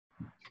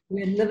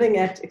We're living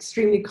at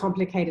extremely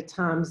complicated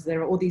times.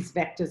 There are all these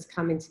vectors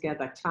coming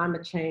together: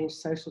 climate change,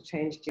 social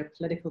change,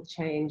 geopolitical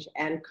change,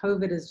 and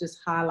COVID has just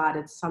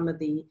highlighted some of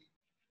the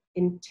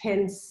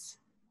intense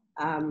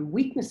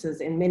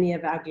weaknesses in many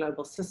of our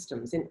global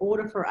systems. In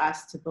order for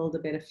us to build a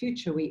better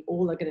future, we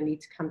all are going to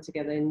need to come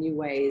together in new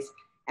ways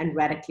and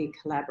radically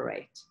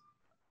collaborate.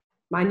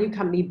 My new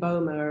company,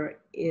 BOMA,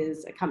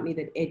 is a company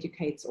that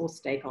educates all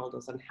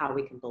stakeholders on how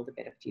we can build a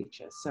better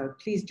future. So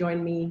please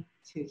join me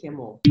to hear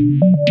more.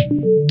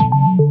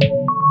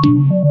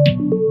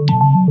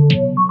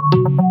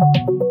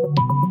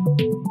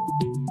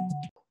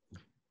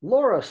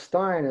 Lara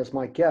Stein is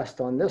my guest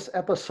on this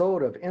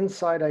episode of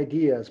Inside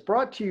Ideas,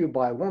 brought to you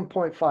by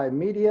 1.5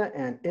 Media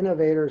and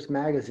Innovators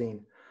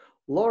magazine.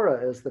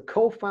 Lara is the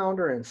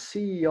co-founder and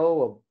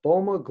CEO of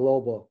BOMA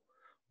Global.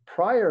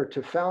 Prior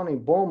to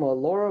founding BOMA,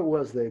 Lara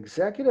was the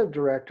executive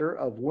director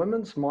of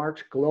Women's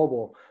March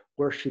Global,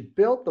 where she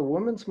built the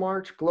Women's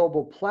March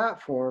Global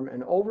platform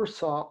and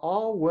oversaw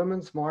all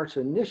Women's March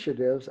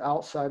initiatives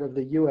outside of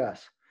the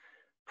U.S.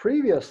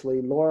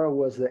 Previously, Lara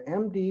was the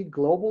MD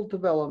Global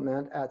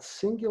Development at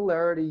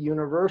Singularity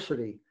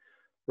University,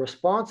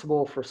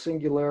 responsible for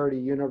Singularity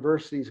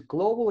University's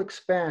global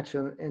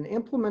expansion and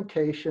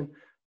implementation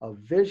of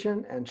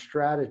vision and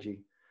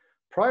strategy.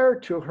 Prior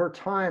to her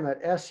time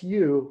at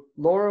SU,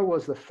 Lara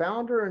was the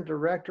founder and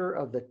director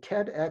of the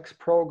TEDx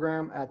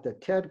program at the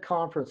TED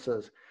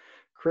conferences,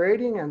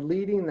 creating and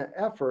leading the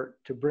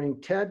effort to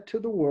bring TED to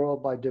the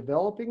world by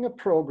developing a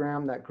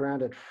program that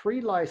granted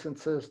free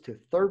licenses to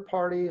third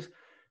parties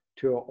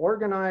to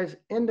organize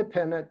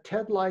independent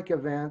TED-like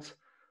events.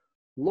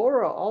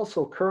 Lara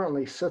also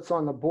currently sits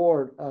on the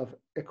board of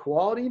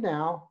Equality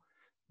Now,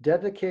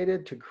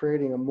 dedicated to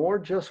creating a more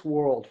just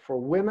world for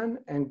women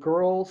and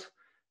girls,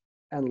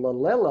 and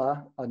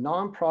Lalela, a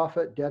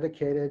nonprofit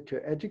dedicated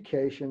to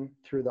education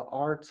through the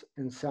arts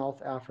in South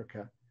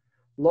Africa.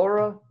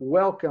 Lara,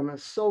 welcome.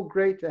 It's so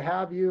great to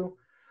have you.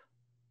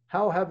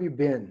 How have you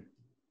been?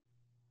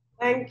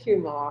 Thank you,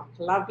 Mark.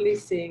 Lovely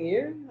seeing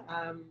you.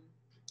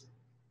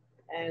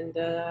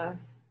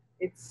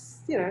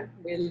 It's,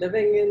 we're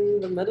living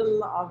in the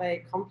middle of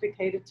a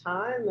complicated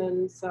time,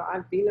 and so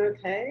I've been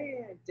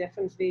okay.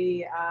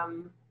 Definitely,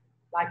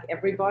 like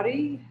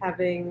everybody,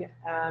 having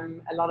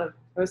a lot of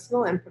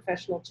personal and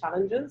professional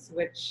challenges,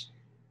 which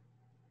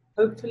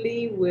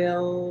hopefully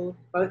will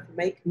both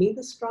make me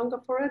the stronger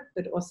for it,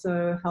 but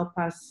also help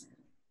us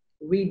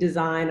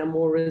redesign a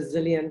more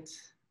resilient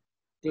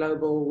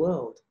global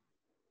world.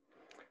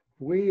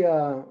 We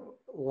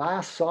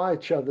last saw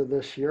each other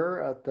this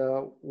year at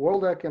the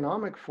World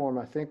Economic Forum.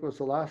 I think was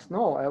the last.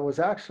 No, it was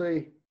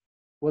actually,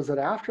 was it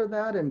after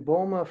that in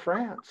BOMA,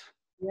 France?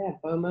 Yeah,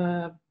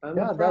 BOMA yeah,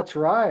 France. that's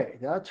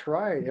right. That's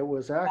right. It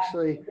was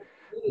actually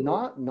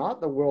not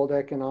the World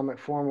Economic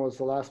Forum was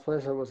the last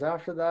place. It was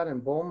after that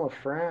in BOMA,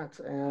 France.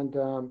 And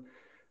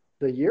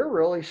the year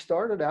really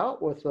started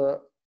out with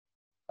a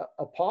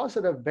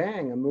positive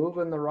bang, a move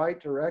in the right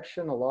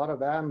direction, a lot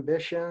of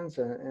ambitions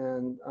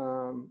and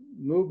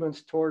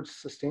movements towards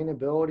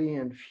sustainability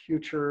and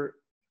future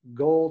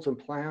goals and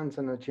plans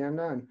and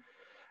agenda. And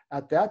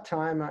at that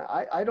time,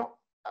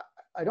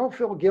 I don't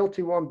feel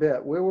guilty one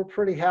bit. We were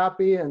pretty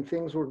happy and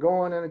things were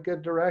going in a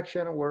good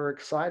direction, and we're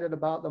excited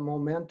about the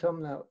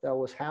momentum that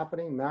was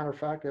happening. Matter of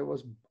fact, it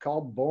was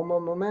called BOMA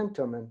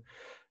Momentum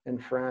in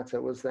France.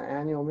 It was the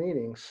annual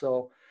meeting.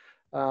 So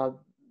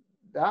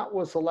that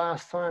was the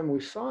last time we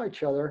saw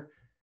each other.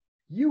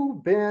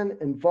 You've been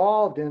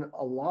involved in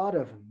a lot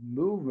of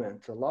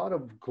movements, a lot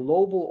of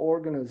global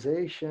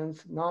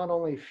organizations, not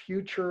only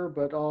future,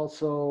 but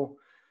also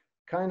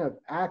kind of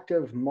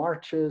active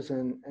marches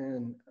and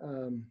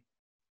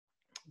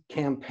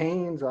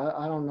campaigns.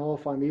 I don't know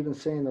if I'm even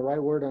saying the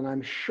right word, and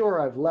I'm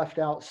sure I've left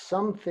out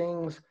some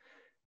things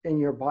in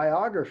your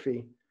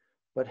biography,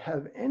 but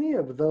have any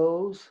of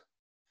those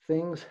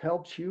things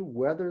helped you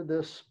weather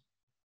this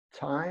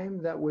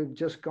time that we've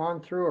just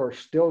gone through or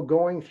still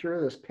going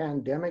through, this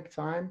pandemic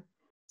time?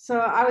 So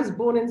I was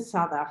born in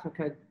South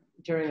Africa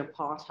during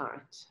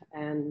apartheid,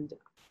 and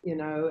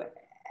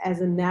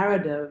as a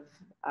narrative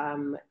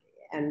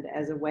and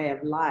as a way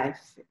of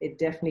life, it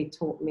definitely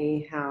taught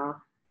me how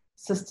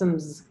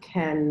systems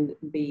can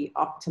be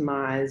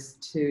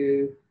optimized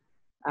to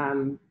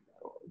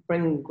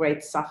bring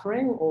great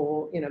suffering,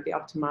 or be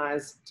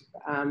optimized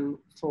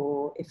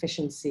for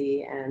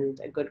efficiency and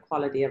a good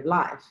quality of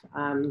life.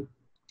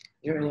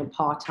 During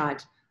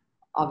apartheid,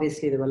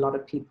 obviously there were a lot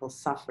of people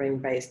suffering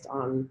based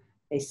on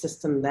a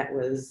system that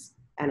was,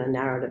 and a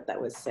narrative that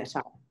was set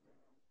up.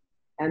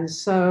 And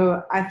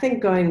so I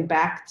think going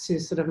back to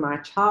sort of my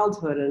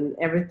childhood and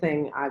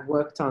everything I've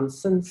worked on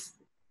since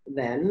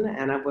then,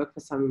 and I've worked for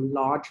some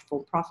large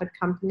for-profit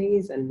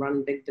companies and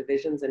run big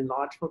divisions in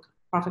large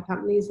for-profit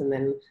companies, and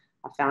then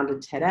I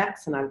founded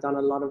TEDx, and I've done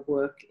a lot of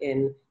work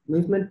in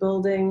movement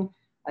building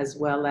as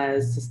well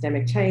as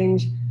systemic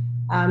change.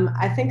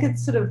 I think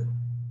it's sort of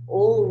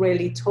all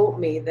really taught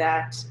me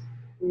that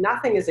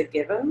nothing is a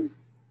given.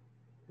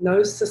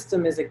 no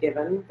system is a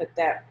given, but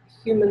that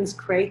humans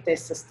create their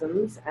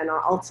systems and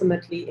are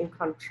ultimately in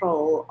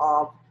control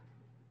of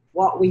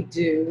what we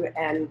do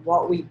and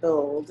what we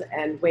build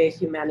and where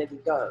humanity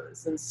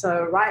goes. And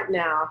so right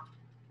now,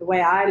 the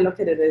way I look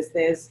at it is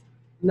there's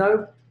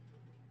no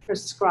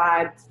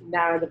prescribed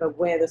narrative of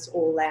where this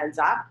all lands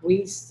up.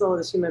 We still,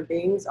 as human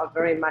beings, are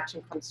very much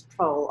in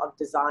control of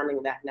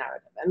designing that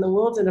narrative. And the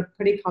world's in a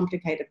pretty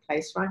complicated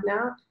place right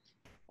now.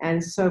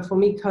 And so for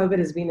me, COVID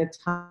has been a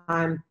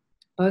time,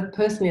 both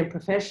personally and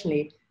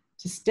professionally,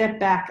 to step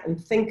back and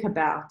think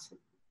about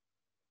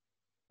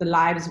the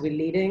lives we're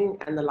leading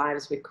and the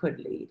lives we could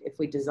lead if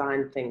we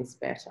design things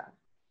better.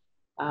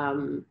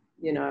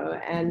 You know,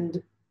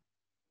 and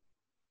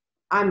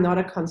I'm not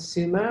a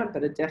consumer,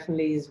 but it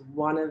definitely is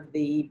one of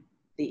the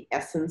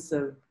essence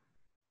of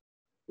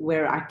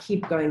where I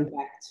keep going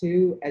back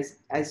to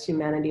as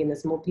humanity. And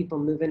as more people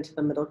move into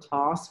the middle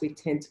class, we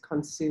tend to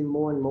consume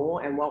more and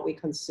more. And what we're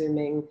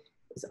consuming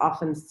is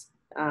often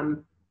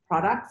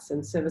products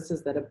and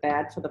services that are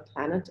bad for the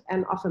planet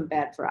and often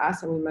bad for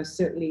us. And we most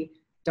certainly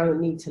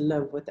don't need to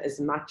live with as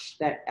much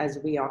that as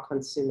we are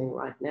consuming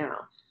right now.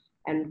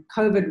 And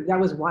COVID, that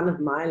was one of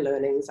my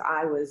learnings.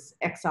 I was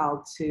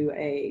exiled to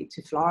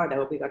Florida,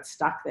 where we got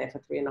stuck there for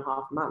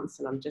 3.5 months,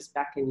 and I'm just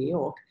back in New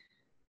York.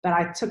 But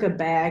I took a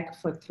bag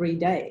for 3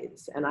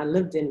 days, and I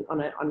lived with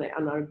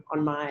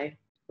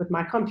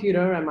my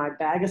computer and my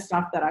bag of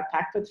stuff that I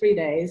packed for 3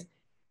 days.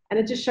 And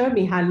it just showed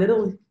me how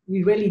little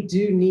we really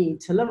do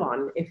need to live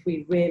on if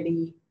we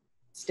really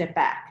step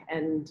back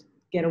and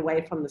get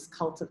away from this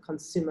cult of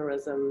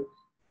consumerism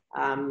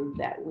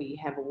that we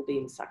have all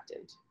been sucked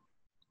into.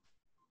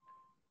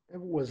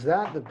 Was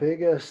that the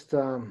biggest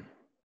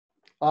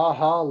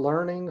aha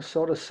learning,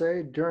 so to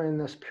say, during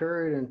this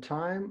period in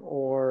time?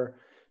 Or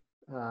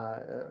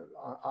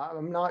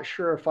I'm not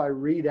sure if I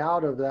read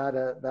out of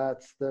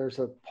that there's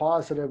a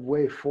positive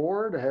way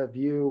forward. Have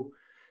you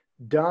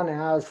done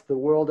as the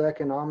World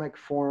Economic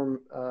Forum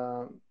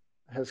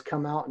has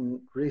come out and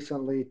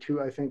recently,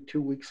 I think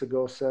 2 weeks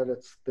ago, said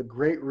it's the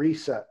Great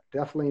Reset.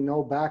 Definitely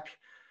no back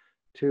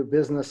to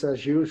business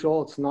as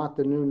usual. It's not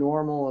the new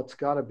normal. It's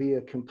got to be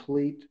a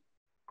complete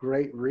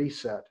Great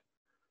Reset.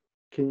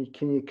 Can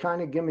you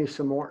kind of give me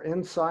some more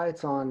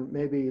insights on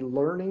maybe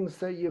learnings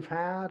that you've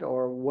had,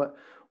 or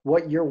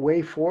what your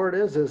way forward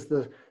is? Is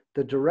the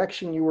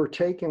direction you were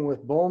taking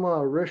with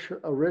BOMA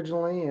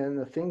originally and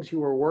the things you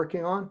were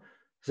working on,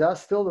 is that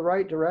still the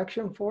right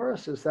direction for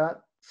us? Is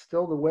that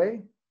still the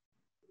way?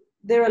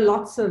 There are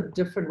lots of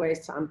different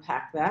ways to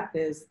unpack that.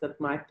 There's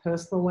my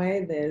personal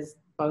way, there's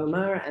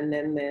BOMA, and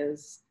then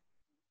there's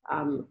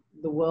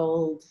the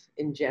world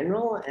in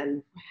general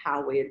and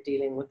how we're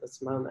dealing with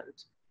this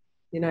moment.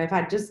 You know, if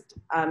I just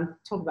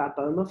talk about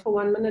BOMA for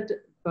 1 minute,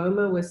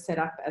 BOMA was set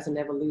up as an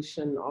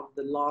evolution of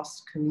the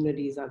last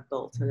communities I've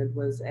built, and it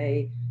was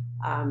a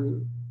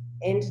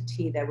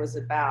entity that was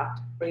about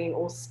bringing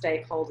all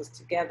stakeholders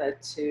together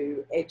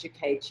to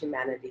educate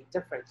humanity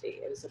differently.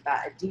 It was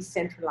about a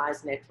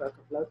decentralized network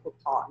of local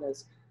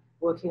partners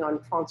working on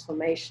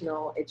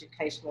transformational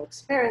educational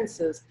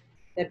experiences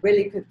that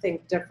really could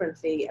think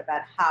differently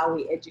about how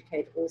we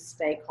educate all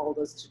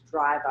stakeholders to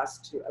drive us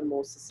to a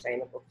more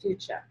sustainable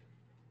future.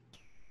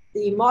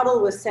 The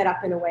model was set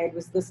up in a way, it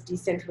was this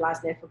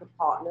decentralized network of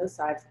partners.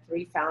 So I have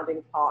 3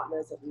 founding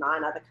partners and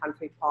 9 other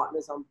country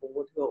partners on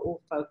board who are all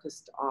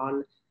focused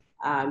on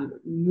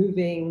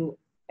moving,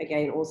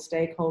 again, all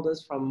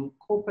stakeholders from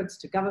corporates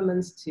to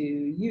governments to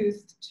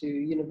youth to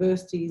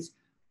universities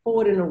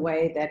forward in a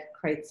way that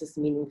creates this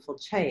meaningful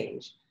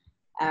change.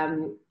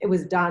 It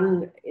was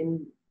done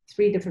in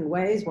 3 different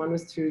ways. One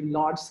was through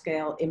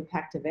large-scale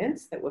impact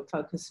events that were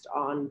focused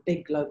on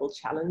big global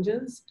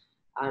challenges.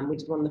 We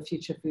did one on the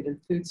future food and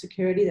food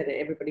security, that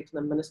everybody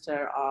from the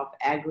Minister of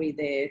Agri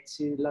there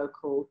to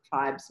local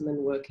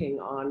tribesmen working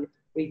on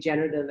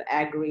regenerative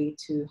agri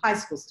to high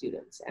school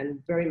students,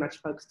 and very much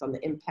focused on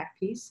the impact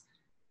piece.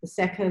 The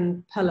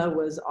second pillar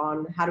was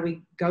on how do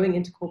we, going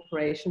into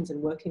corporations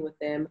and working with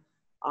them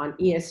on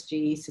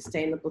ESG,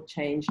 sustainable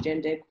change,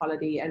 gender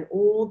equality, and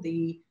all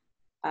the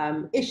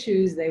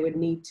issues they would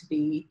need to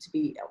be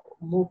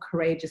more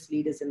courageous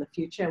leaders in the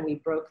future. And we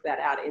broke that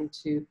out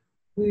into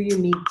who you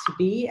need to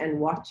be and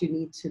what you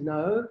need to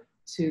know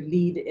to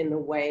lead in a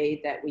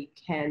way that we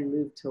can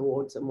move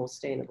towards a more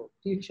sustainable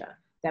future.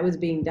 That was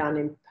being done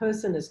in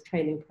person as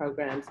training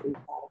programs in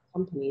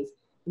companies.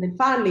 And then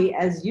finally,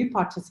 as you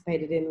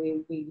participated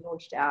in, we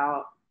launched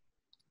our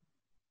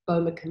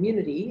BOMA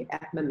community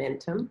at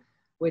Momentum,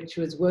 which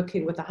was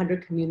working with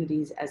 100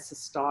 communities as a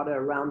starter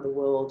around the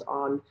world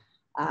on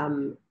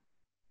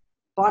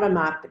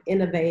bottom-up,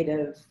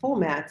 innovative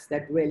formats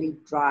that really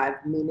drive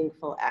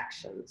meaningful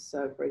actions.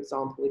 So for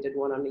example, we did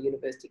one on a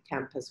university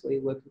campus where we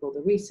worked with all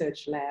the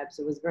research labs.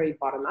 It was very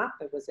bottom-up.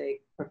 It was a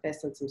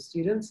professor and some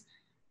students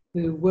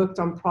who worked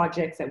on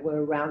projects that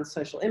were around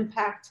social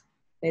impact.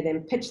 They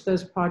then pitched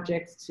those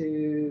projects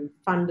to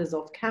funders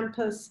off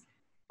campus,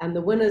 and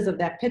the winners of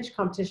that pitch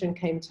competition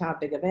came to our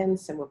big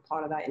events and were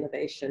part of our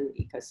innovation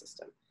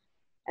ecosystem.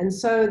 And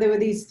so there were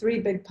these three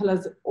big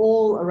pillars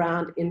all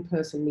around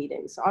in-person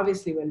meetings. So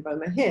obviously when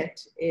BOMA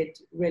hit, it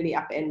really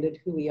upended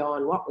who we are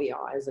and what we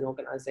are as an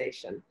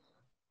organization.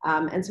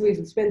 And so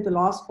we've spent the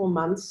last 4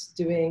 months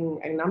doing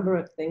a number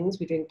of things.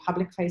 We're doing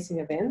public-facing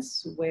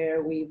events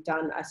where we've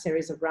done a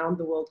series of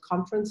round-the-world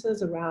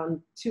conferences,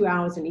 around 2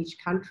 hours in each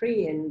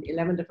country, in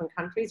 11 different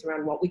countries,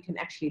 around what we can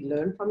actually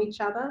learn from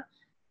each other.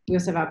 We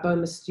also have our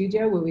BOMA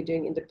studio where we're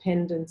doing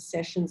independent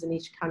sessions in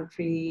each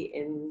country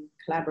in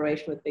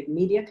collaboration with big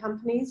media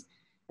companies.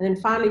 And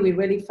then finally, we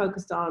really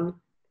focused on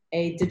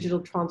a digital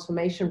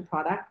transformation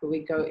product where we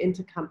go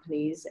into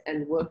companies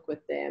and work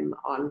with them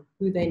on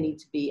who they need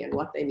to be and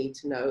what they need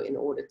to know in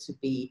order to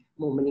be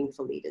more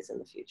meaningful leaders in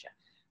the future.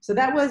 So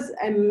that was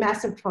a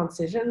massive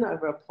transition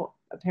over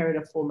a period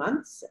of 4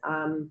 months.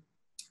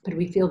 But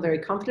we feel very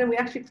confident. We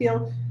actually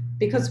feel,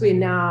 because we're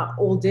now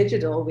all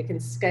digital, we can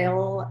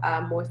scale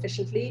more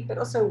efficiently, but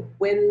also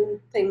when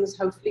things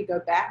hopefully go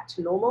back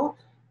to normal,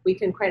 we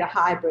can create a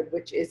hybrid,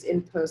 which is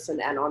in person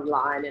and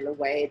online in a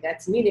way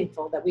that's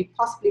meaningful that we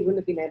possibly wouldn't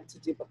have been able to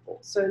do before.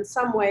 So in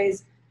some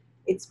ways,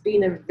 it's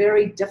been a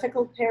very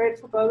difficult period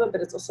for BOMA, but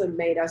it's also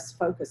made us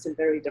focus in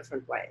very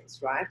different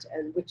ways, right?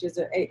 And which is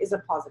a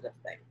positive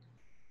thing.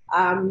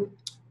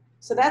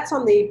 So that's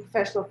on the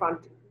professional front.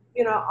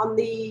 You know, on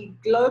the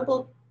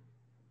global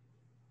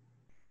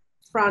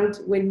front,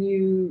 when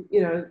you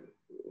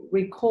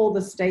recall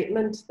the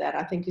statement that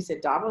I think you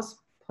said Davos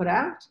put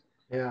out.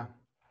 Yeah.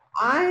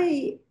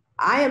 I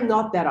am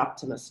not that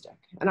optimistic,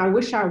 and I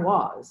wish I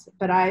was,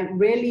 but I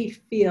really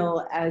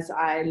feel as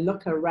I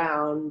look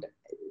around,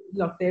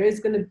 look, there is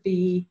going to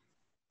be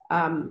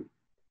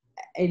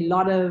a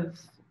lot of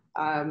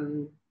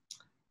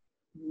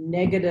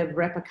negative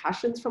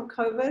repercussions from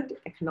COVID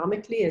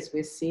economically, as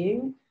we're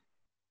seeing.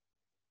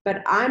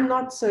 But I'm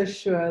not so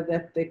sure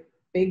that the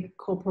big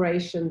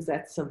corporations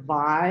that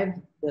survive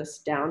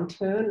this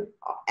downturn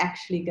are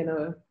actually going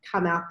to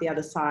come out the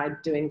other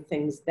side doing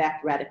things that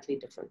radically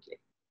differently.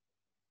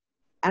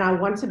 And I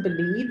want to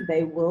believe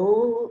they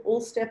will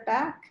all step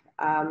back.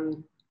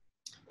 And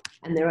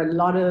there are a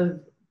lot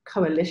of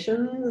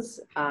coalitions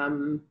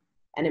and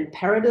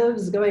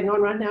imperatives going on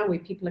right now where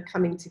people are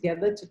coming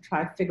together to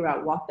try to figure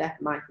out what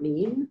that might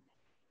mean.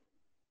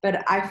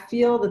 But I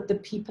feel that the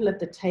people at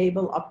the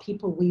table are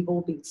people we've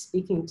all been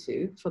speaking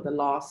to for the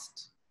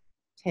last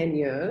 10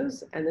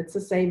 years, and it's the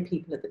same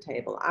people at the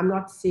table. I'm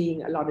not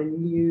seeing a lot of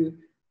new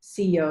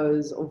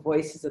CEOs or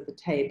voices at the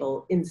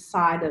table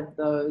inside of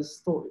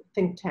those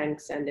think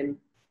tanks and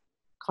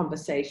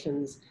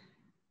conversations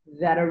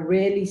that are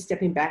really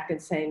stepping back and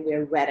saying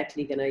we're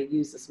radically going to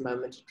use this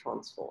moment to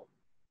transform.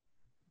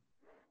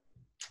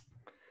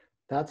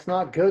 That's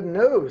not good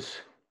news.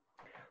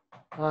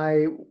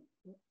 I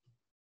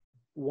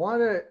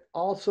want to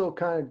also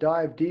kind of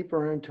dive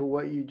deeper into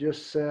what you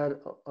just said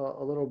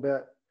a little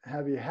bit.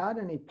 Have you had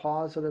any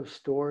positive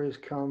stories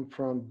come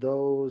from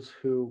those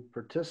who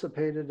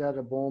participated at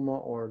a BOMA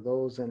or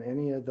those in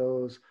any of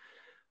those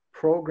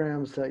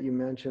programs that you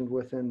mentioned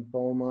within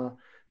BOMA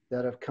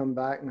that have come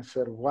back and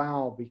said,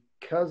 wow,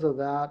 because of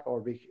that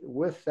or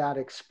with that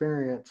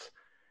experience,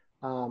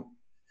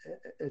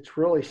 it's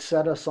really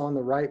set us on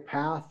the right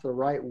path, the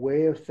right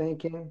way of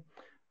thinking?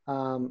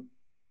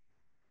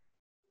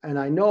 And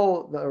I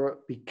know that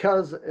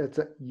because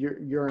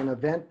you're an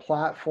event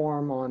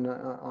platform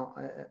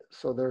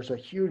so there's a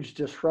huge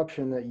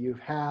disruption that you've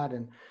had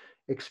and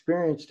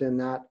experienced in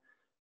that.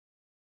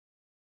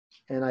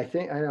 And I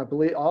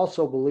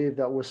also believe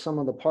that with some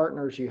of the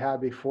partners you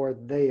had before,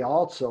 they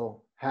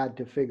also had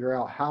to figure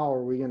out how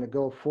are we going to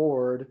go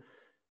forward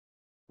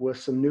with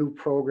some new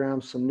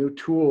programs, some new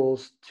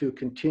tools to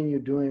continue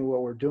doing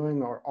what we're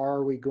doing, or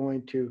are we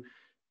going to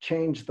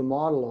change the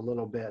model a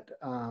little bit,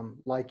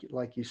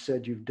 like you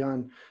said you've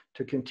done,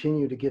 to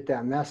continue to get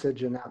that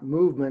message and that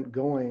movement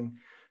going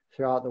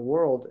throughout the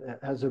world?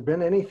 Has there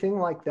been anything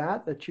like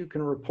that you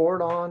can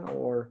report on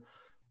or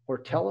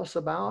tell us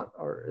about?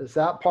 Or is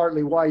that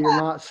partly why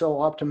you're not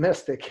so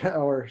optimistic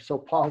or so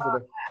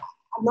positive?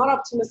 I'm not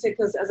optimistic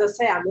because, as I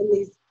say, I'm in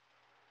these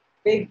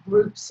big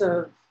groups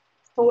of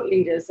thought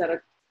leaders that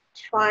are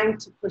trying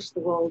to push the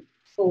world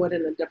forward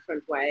in a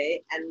different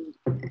way. And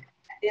at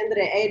the end of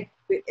the day,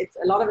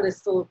 a lot of it is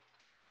still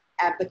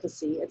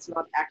advocacy. It's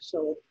not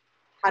actual,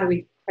 how do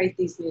we create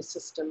these new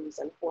systems,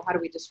 and how do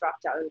we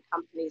disrupt our own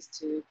companies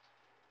to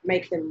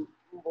make them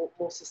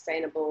more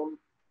sustainable,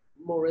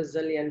 more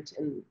resilient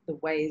in the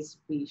ways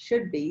we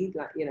should be,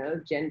 like,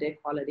 gender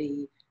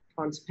equality,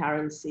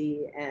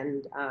 transparency,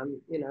 and,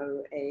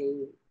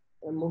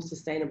 a more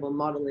sustainable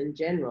model in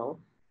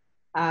general.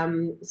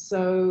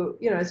 So,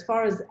 as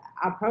far as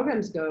our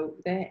programs go,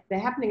 they're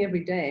happening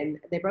every day, and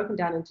they're broken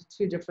down into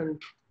two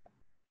different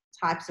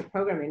types of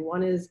programming.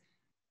 One is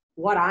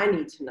what I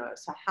need to know.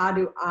 So how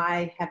do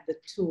I have the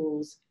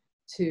tools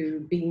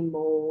to be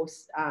more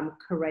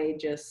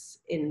courageous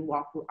in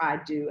what I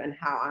do and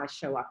how I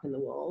show up in the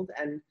world?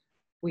 And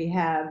we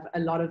have a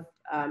lot of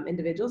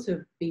individuals who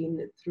have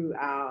been through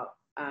our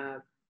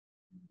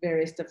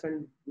various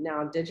different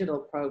now digital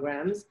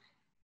programs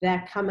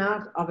that come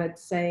out of it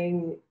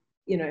saying,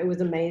 you know, it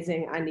was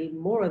amazing. I need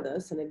more of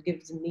this. And it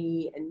gives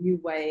me a new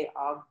way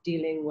of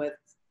dealing with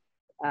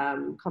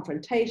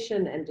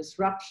confrontation and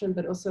disruption,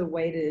 but also a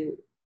way to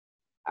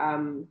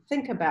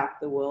think about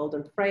the world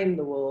and frame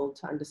the world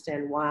to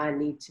understand why I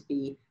need to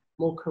be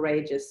more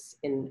courageous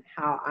in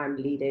how I'm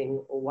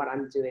leading or what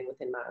I'm doing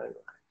within my own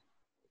life.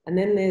 And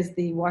then there's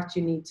the what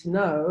you need to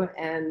know.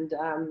 And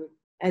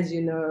as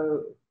you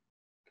know,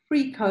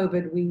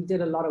 pre-COVID, we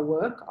did a lot of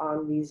work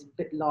on these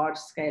large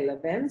scale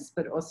events,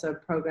 but also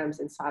programs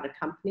inside of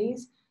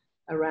companies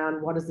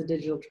around what is the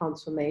digital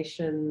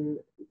transformation,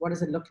 what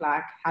does it look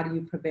like, how do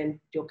you prevent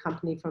your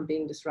company from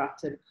being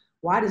disrupted,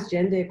 why does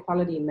gender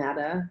equality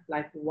matter,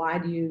 like why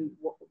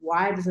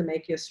does it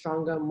make you a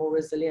stronger, more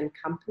resilient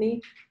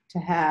company to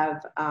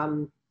have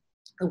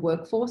a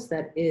workforce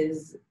that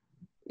is,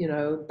 you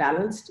know,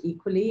 balanced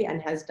equally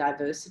and has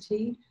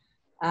diversity.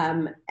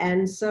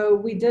 And so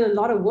we did a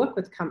lot of work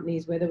with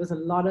companies where there was a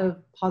lot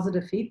of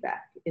positive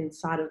feedback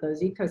inside of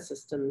those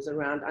ecosystems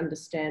around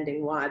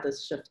understanding why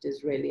this shift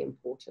is really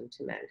important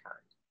to mankind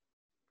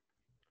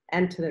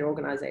and to their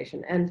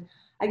organization. And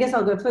I guess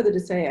I'll go further to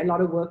say a lot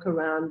of work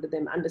around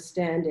them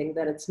understanding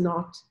that it's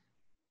not,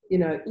 you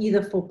know,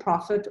 either for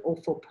profit or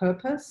for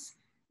purpose.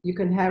 You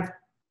can have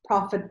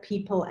profit,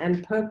 people,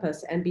 and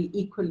purpose and be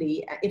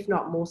equally, if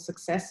not more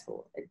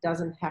successful. It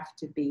doesn't have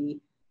to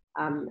be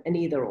an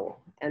either or.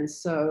 And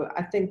so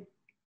I think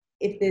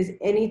if there's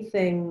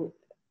anything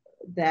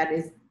that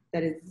is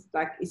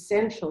like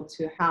essential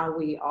to how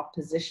we are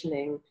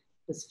positioning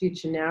this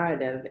future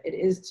narrative, it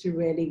is to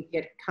really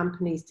get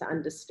companies to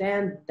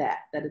understand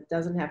that it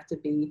doesn't have to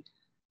be,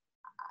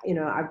 you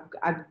know,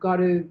 I've got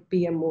to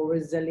be a more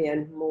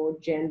resilient, more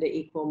gender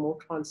equal, more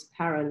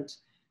transparent,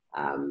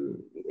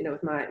 you know,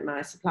 with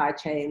my supply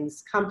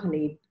chains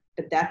company,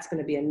 but that's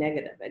going to be a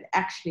negative. It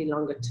actually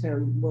longer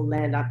term will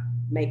land up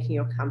making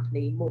your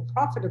company more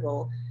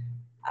profitable.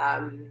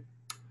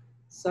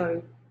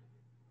 So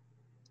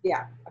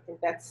yeah, I think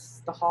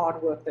that's the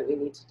hard work that we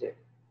need to do.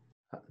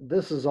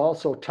 This is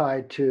also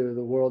tied to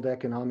the World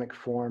Economic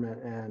Forum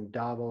and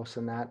Davos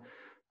and that.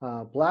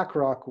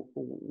 BlackRock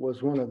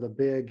was one of the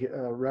big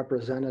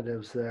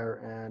representatives there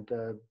and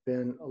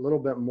been a little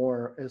bit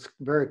more, it's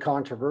very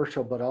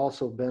controversial, but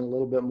also been a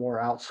little bit more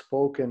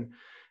outspoken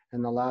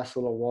in the last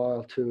little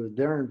while to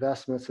their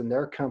investments in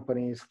their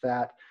companies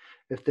that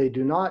if they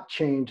do not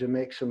change and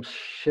make some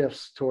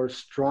shifts towards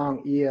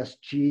strong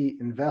ESG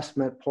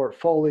investment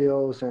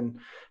portfolios and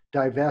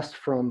divest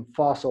from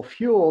fossil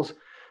fuels,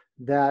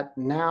 that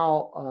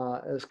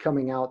now is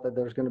coming out that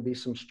there's going to be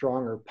some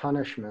stronger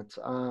punishments.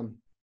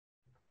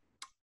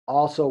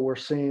 Also, we're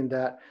seeing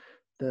that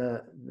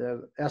the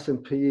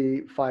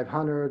S&P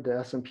 500, the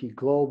S&P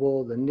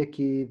Global, the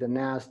Nikkei, the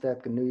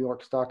NASDAQ, the New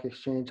York Stock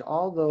Exchange,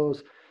 all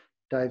those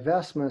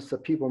divestments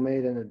that people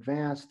made in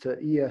advance to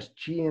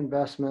ESG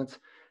investments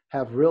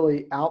have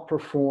really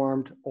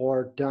outperformed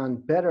or done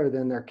better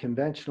than their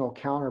conventional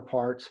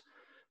counterparts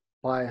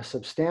by a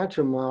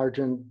substantial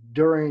margin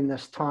during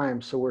this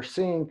time. So we're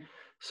seeing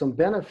some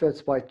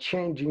benefits by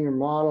changing your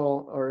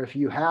model, or if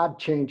you had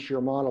changed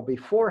your model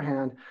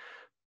beforehand.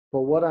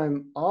 But what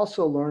I'm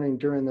also learning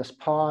during this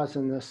pause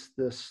and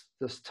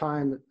this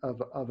time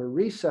of a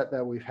reset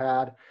that we've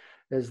had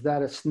is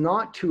that it's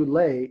not too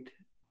late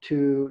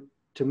to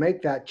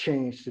make that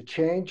change, to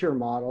change your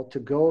model, to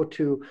go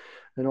to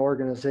an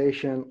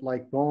organization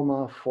like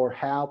BOMA for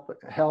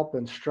help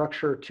and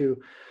structure to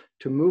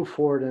move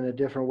forward in a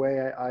different way.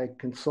 I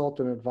consult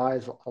and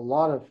advise a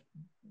lot of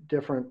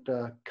different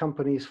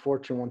companies,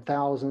 Fortune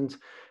 1000s,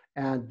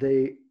 and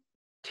the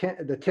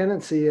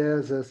tendency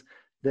is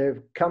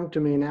they've come to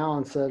me now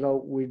and said,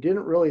 oh, we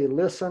didn't really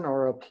listen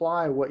or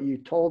apply what you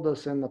told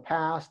us in the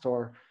past,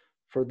 or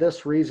for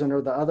this reason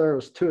or the other, it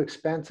was too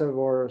expensive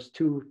or it was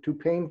too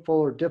painful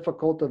or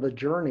difficult of a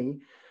journey.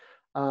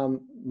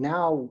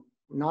 Now,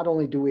 not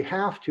only do we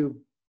have to,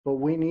 but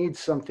we need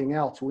something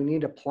else. We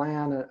need a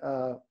plan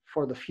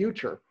for the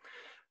future.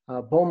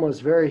 BOMA is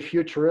very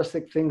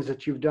futuristic. Things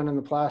that you've done in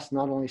the past,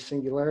 not only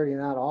singularity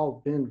and that,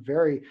 all been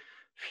very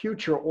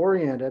future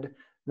oriented. And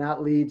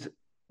that leads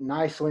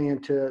nicely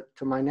into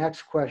my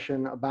next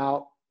question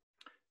about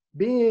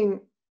being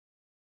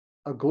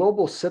a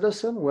global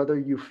citizen, whether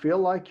you feel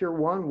like you're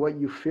one, what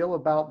you feel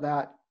about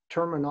that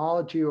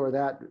terminology or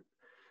that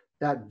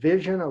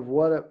vision of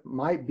what it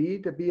might be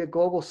to be a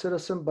global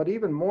citizen, but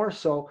even more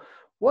so,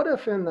 what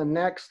if in the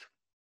next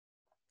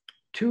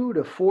 2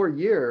 to 4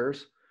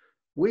 years,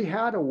 we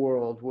had a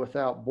world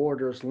without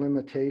borders,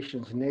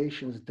 limitations,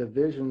 nations,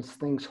 divisions,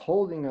 things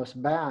holding us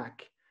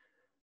back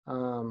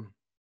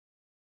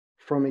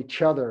from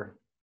each other?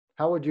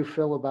 How would you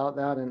feel about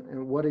that?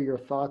 And what are your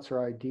thoughts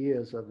or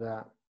ideas of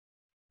that?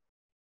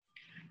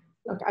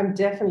 Look, I'm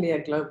definitely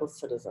a global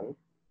citizen.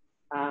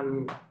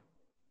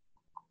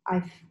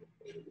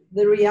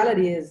 The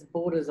reality is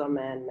borders are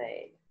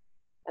man-made.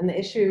 And the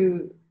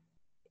issue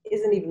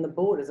isn't even the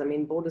borders. I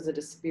mean, borders are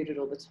disputed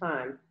all the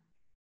time.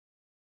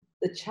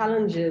 The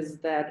challenge is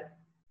that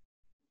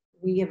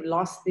we have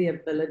lost the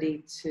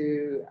ability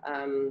to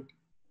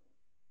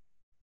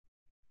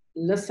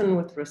listen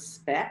with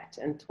respect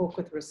and talk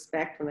with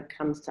respect when it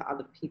comes to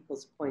other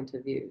people's point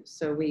of view.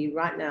 So we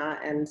right now,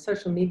 and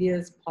social media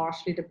is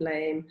partially to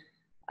blame.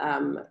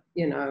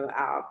 You know,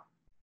 our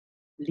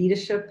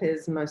leadership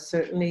is most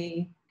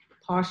certainly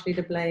partially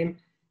to blame,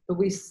 but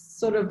we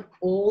sort of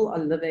all are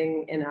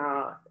living in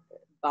our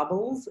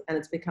bubbles, and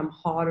it's become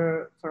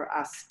harder for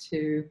us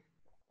to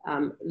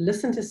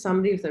listen to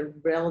somebody with a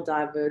real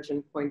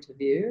divergent point of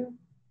view,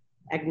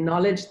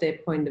 acknowledge their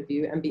point of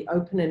view, and be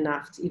open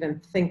enough to even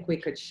think we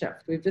could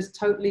shift. We've just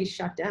totally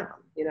shut down,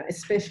 you know,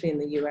 especially in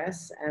the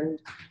US. And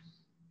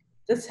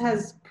this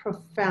has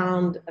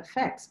profound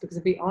effects, because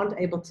if we aren't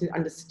able to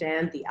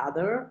understand the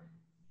other,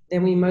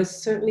 then we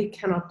most certainly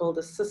cannot build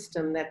a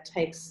system that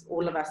takes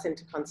all of us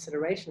into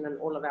consideration and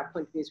all of our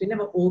point of views. We're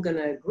never all going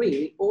to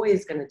agree. We're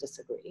always going to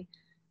disagree.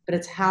 But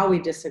it's how we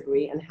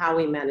disagree and how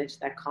we manage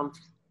that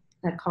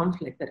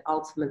conflict that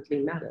ultimately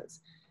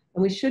matters.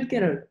 And we should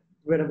get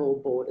rid of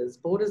all borders.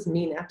 Borders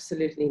mean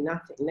absolutely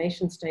nothing.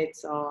 Nation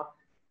states are,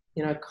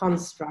 you know,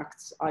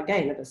 constructs,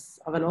 again,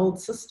 of an old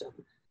system.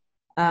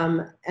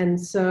 And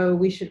so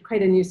we should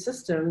create a new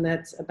system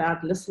that's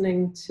about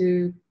listening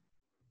to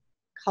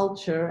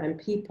culture and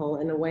people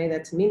in a way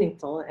that's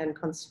meaningful, and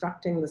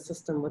constructing the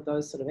system with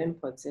those sort of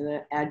inputs in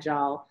an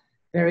agile,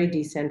 very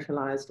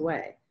decentralized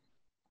way.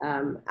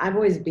 I've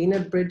always been a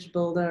bridge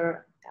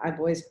builder. I've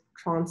always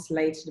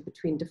translated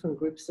between different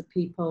groups of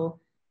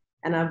people.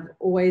 And I've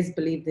always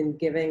believed in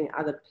giving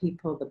other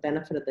people the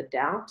benefit of the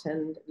doubt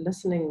and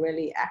listening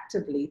really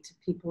actively to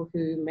people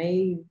who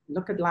may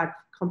look at life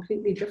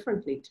completely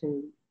differently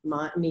to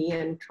me,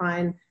 and try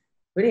and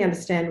really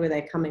understand where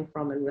they're coming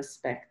from and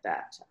respect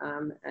that.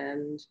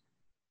 And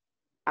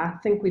I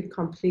think we've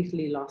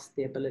completely lost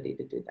the ability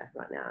to do that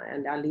right now.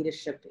 And our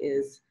leadership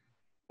is,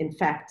 in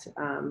fact,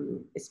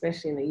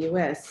 especially in the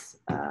US,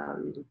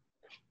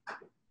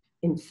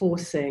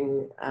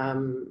 enforcing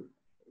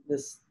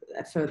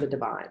a further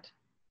divide.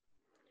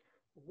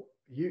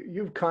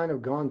 You've kind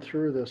of gone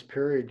through this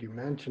period. You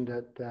mentioned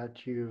it,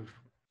 that you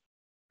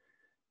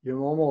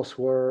almost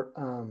were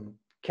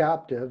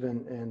captive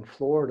in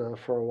Florida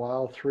for a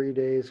while, 3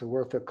 days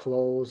worth of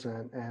clothes,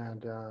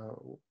 and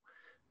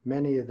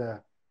many of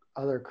the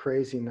other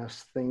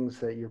craziness things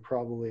that you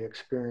probably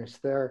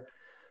experienced there.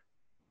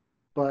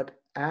 But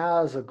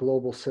as a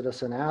global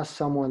citizen, as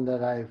someone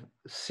that I've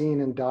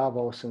seen in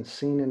Davos and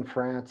seen in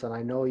France, and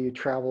I know you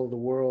travel the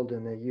world,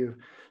 and that you've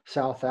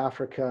South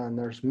Africa, and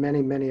there's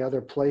many, many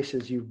other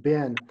places you've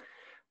been,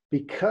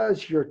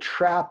 because you're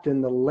trapped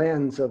in the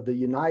lens of the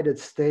United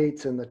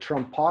States and the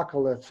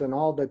Trumpocalypse and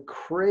all the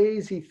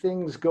crazy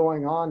things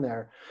going on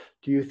there,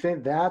 do you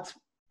think that's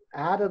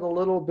added a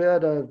little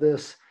bit of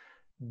this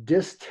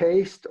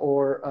distaste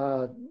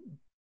or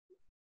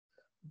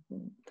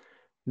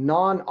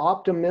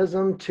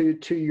non-optimism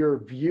to your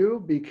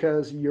view,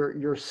 because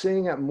you're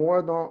seeing it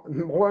more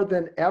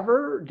than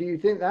ever? Do you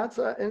think that's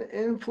an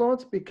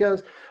influence?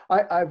 Because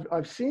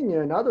I've seen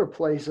you in other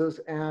places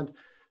and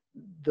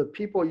the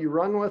people you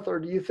run with, or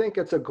do you think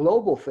it's a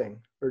global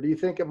thing, or do you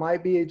think it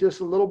might be just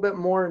a little bit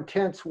more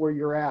intense where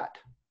you're at?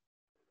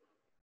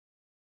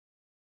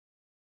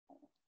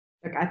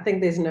 Look, I think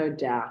there's no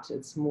doubt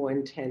it's more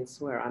intense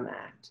where I'm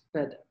at,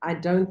 but I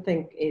don't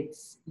think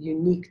it's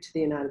unique to the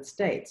United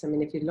States. I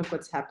mean, if you look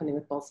what's happening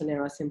with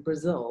Bolsonaro in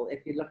Brazil,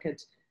 if you look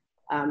at,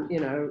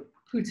 you know,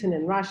 Putin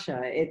in Russia,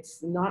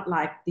 it's not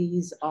like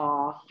these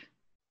are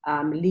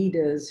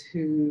leaders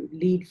who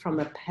lead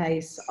from a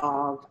place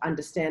of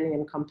understanding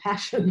and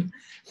compassion.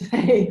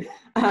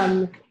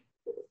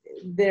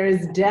 There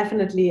is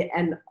definitely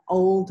an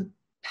old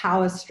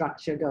power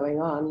structure going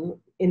on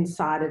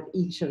inside of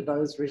each of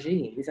those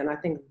regimes. And I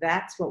think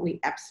that's what we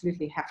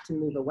absolutely have to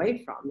move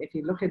away from. If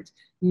you look at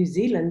New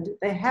Zealand,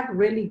 they have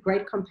really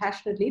great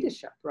compassionate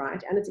leadership,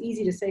 right? And it's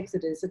easy to say because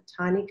it is a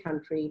tiny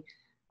country,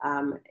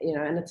 you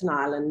know, and it's an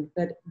island,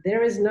 but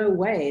there is no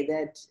way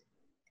that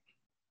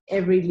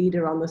every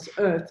leader on this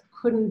earth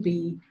couldn't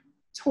be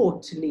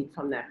taught to lead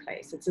from that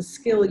place. It's a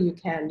skill you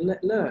can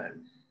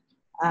learn.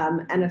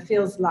 And it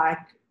feels like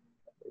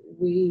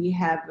we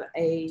have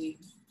a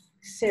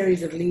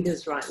series of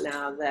leaders right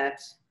now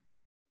that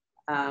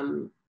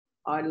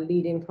are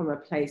leading from a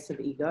place of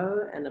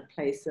ego and a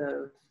place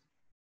of,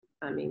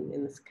 I mean,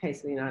 in this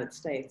case of the United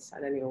States, I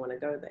don't even want to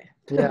go there.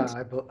 Yeah,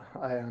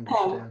 I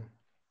understand.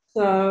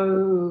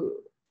 So,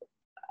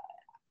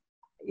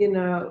 you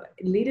know,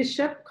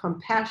 leadership,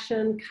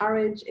 compassion,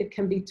 courage, it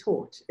can be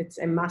taught. It's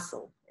a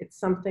muscle. It's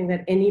something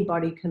that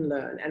anybody can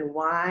learn. And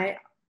why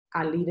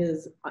our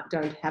leaders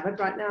don't have it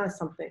right now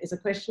is a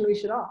question we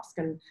should ask.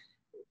 And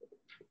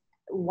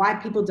why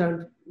people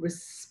don't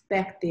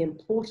respect the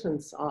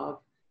importance of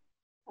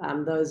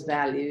those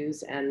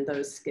values and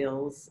those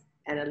skills,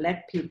 and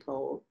elect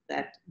people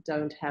that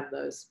don't have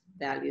those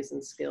values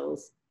and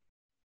skills,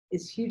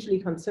 is hugely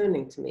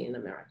concerning to me in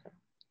America.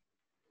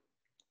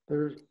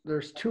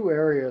 There's two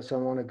areas I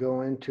want to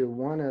go into.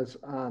 One is,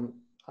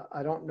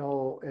 I don't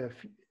know if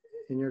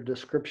in your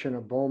description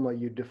of BOMA,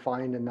 you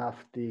defined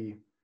enough the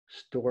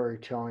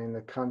storytelling,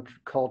 the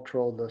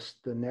cultural,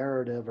 the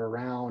narrative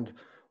around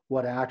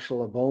what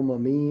actual BOMA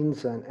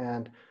means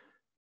and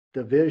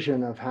the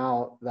vision of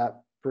how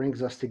that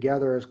brings us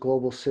together as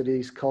global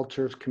cities,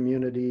 cultures,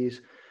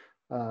 communities,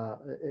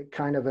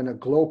 kind of in a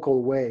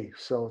global way.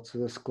 So it's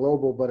this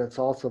global, but it's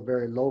also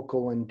very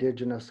local,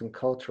 indigenous, and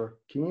culture.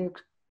 Can you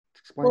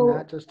explain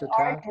that just a The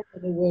tad? origin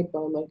of the word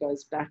BOMA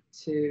goes back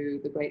to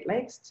the Great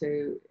Lakes,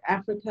 to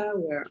Africa,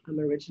 where I'm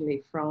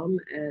originally from.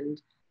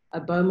 And a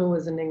BOMA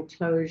was an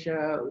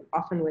enclosure,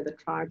 often where the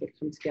tribe would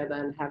come together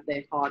and have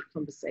their hard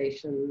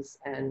conversations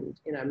and,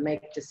 you know,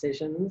 make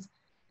decisions.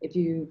 If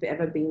you've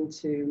ever been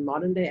to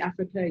modern day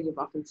Africa, you've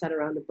often sat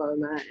around a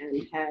BOMA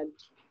and had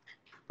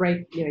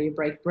you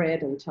break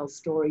bread and tell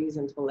stories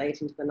until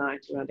late into the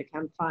night around a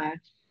campfire.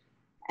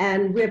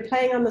 And we're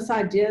playing on this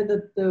idea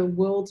that the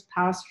world's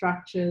power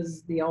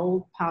structures, the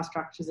old power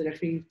structures that are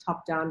free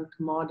top-down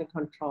command and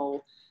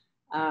control,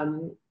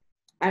 and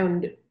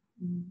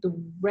the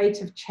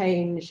rate of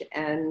change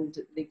and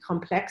the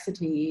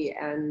complexity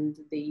and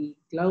the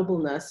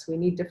globalness, we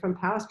need different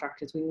power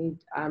structures. We need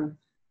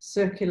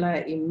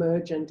circular,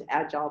 emergent,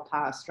 agile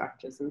power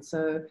structures. And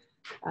so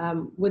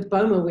with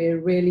BOMA,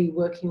 we're really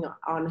working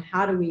on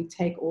how do we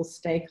take all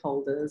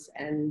stakeholders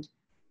and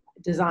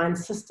design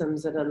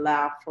systems that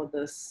allow for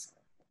this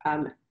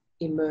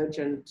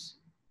emergent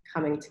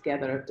coming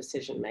together of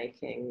decision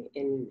making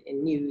in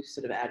new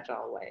sort of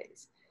agile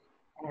ways.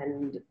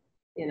 And,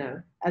 you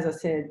know, as I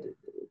said,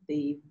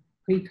 the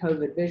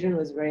pre-COVID vision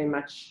was very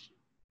much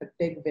a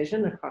big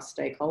vision across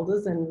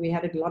stakeholders, and we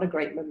had a lot of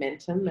great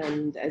momentum.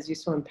 And as you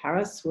saw in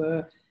Paris,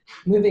 we're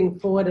moving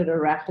forward at a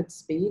rapid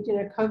speed. You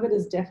know, COVID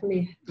has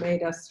definitely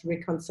made us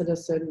reconsider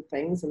certain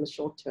things in the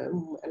short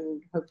term,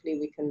 and hopefully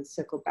we can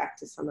circle back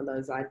to some of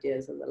those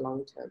ideas in the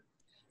long term.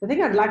 The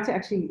thing I'd like to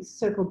actually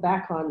circle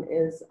back on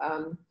is,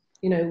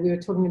 you know, we were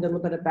talking a little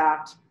bit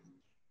about,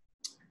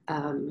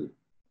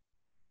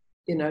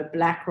 you know,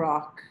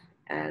 BlackRock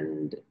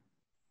and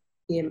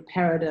the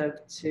imperative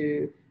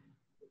to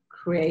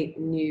create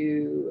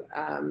new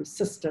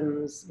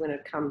systems when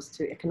it comes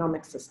to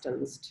economic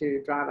systems to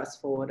drive us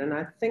forward. And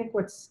I think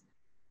what's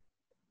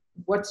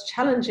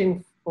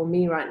challenging for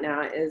me right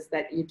now is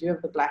that you do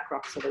have the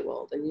BlackRocks of the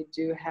world, and you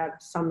do have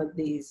some of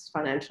these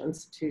financial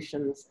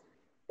institutions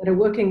that are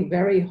working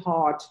very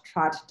hard to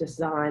try to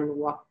design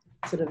what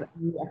sort of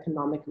new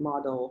economic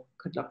model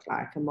could look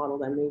like, a model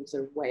that moves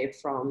away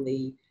from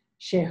the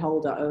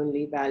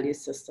shareholder-only value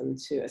system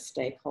to a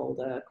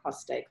stakeholder,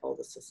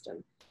 cross-stakeholder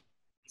system.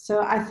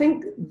 So I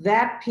think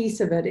that piece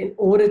of it, in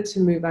order to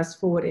move us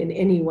forward in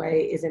any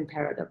way, is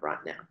imperative right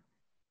now.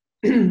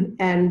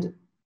 And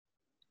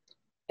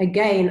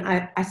again,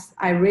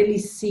 I really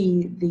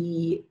see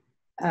the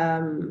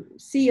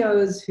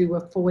CEOs who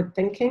were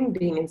forward-thinking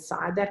being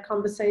inside that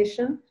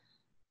conversation,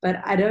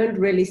 but I don't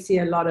really see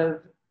a lot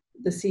of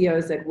the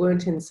CEOs that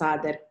weren't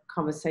inside that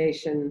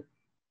conversation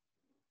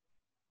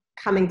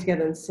coming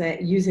together and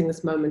using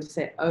this moment to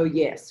say, oh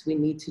yes, we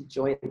need to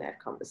join that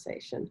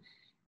conversation.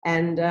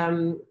 And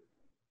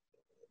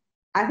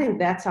I think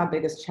that's our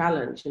biggest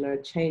challenge, you know,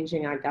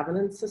 changing our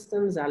governance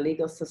systems, our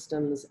legal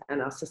systems,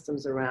 and our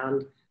systems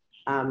around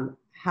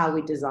how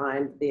we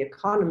design the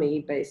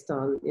economy based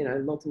on, you know,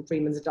 Milton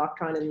Friedman's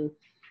doctrine in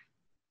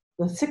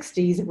the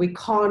 60s. If we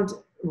can't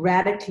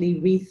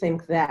radically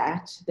rethink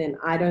that, then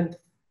I don't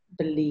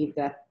believe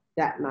that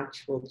that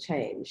much will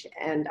change.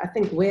 And I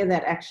think where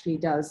that actually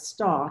does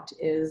start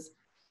is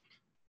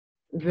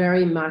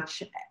very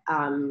much,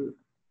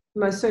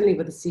 most certainly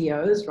with the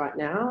CEOs right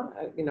now,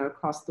 you know,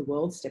 across the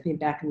world, stepping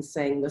back and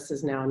saying, this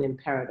is now an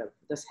imperative,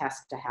 this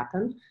has to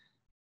happen.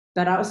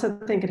 But I also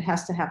think it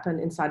has to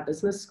happen inside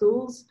business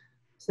schools,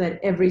 so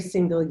that every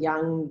single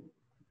young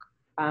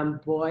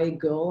boy,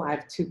 girl, I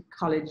have 2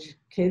 college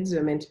kids who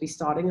are meant to be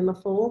starting in the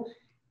fall,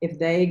 if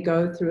they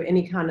go through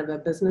any kind of a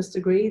business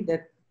degree,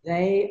 that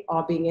they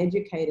are being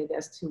educated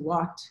as to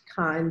what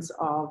kinds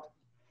of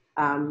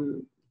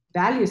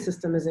value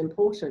system is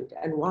important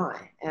and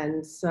why.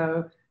 And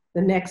so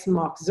the next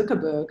Mark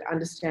Zuckerberg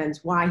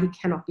understands why he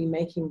cannot be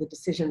making the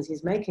decisions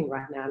he's making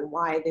right now and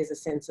why there's a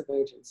sense of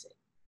urgency.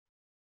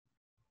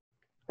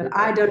 But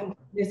I don't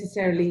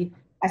necessarily,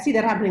 I see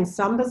that happening in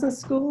some business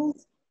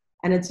schools,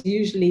 and it's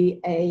usually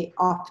a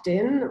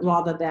opt-in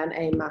rather than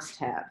a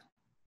must-have.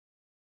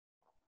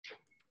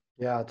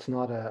 Yeah, it's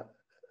not at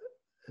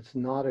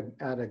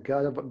a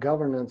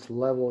governance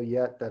level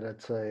yet that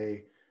it's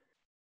a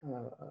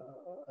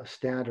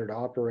standard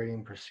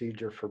operating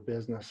procedure for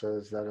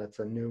businesses, that it's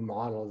a new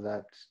model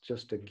that's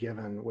just a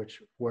given,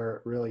 where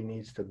it really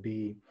needs to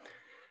be.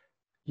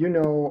 You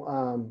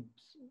know,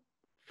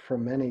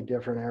 from many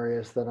different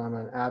areas, that I'm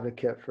an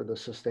advocate for the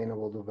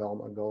Sustainable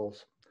Development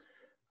Goals.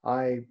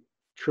 I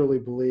truly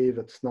believe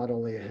it's not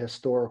only a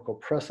historical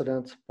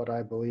precedent, but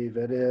I believe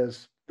it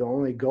is the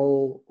only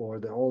goal or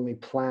the only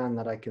plan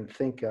that I can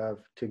think of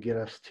to get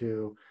us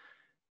to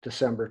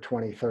December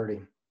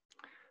 2030.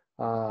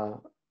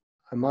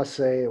 I must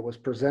say it was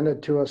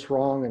presented to us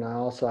wrong, and I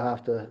also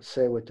have to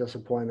say with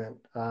disappointment,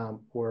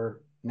 we're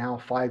now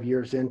 5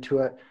 years into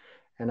it,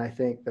 and I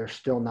think there's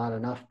still not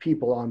enough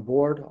people on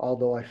board,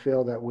 although I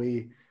feel that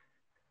we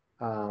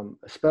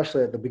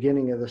especially at the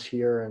beginning of this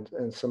year,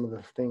 and some of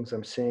the things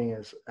I'm seeing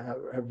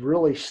have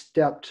really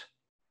stepped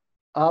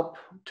up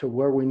to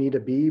where we need to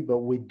be, but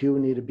we do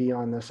need to be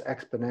on this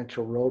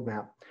exponential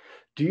roadmap.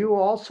 Do you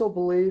also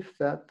believe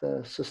that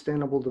the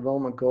Sustainable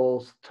Development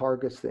Goals,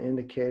 targets, the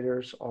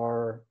indicators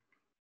are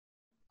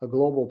a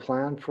global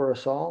plan for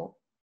us all?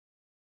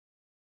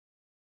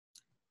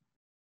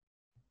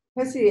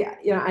 Personally,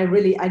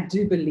 I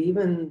do believe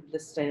in the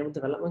Sustainable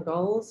Development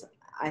Goals.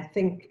 I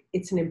think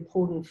it's an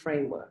important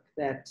framework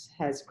that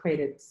has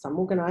created some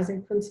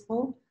organizing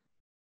principle.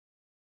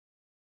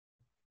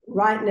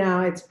 Right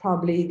now, it's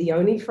probably the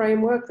only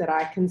framework that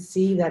I can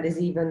see that is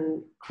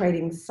even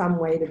creating some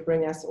way to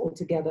bring us all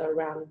together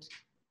around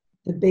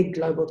the big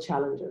global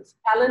challenges.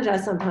 The challenge I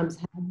sometimes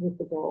have with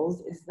the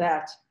goals is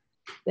that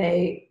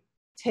they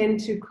tend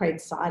to create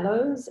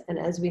silos, and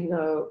as we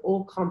know,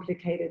 all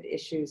complicated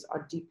issues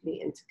are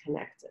deeply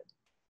interconnected.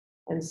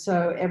 And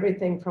so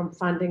everything from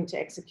funding to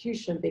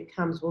execution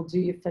becomes, well, do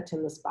you fit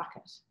in this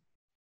bucket?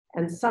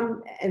 And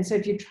so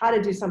if you try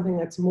to do something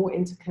that's more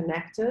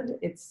interconnected,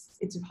 it's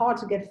hard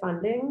to get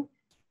funding,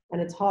 and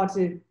it's hard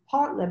to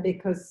partner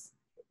because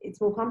it's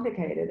more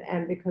complicated,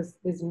 and because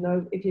if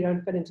you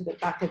don't fit into the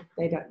bucket,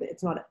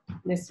 it's not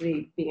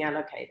necessarily being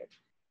allocated.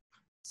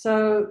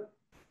 So,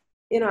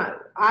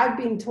 I've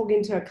been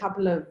talking to a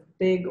couple of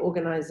big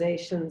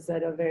organizations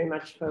that are very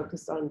much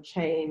focused on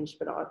change,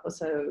 but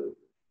also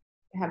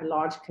have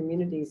large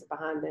communities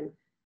behind them,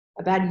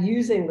 about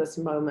using this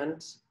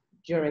moment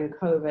during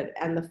COVID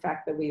and the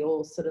fact that we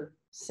all sort of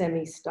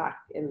semi-stuck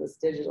in this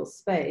digital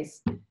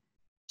space,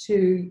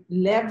 to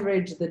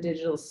leverage the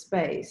digital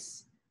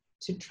space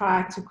to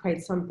try to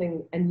create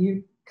a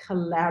new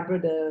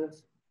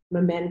collaborative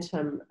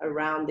momentum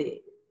around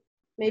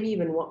maybe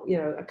even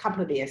a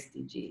couple of the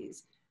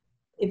SDGs.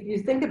 If you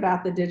think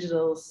about the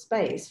digital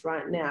space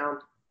right now,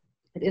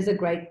 it is a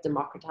great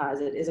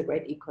democratizer. It is a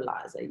great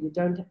equalizer.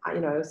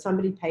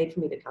 Somebody paid for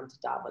me to come to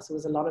Davos. It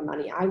was a lot of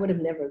money. I would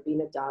have never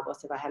been at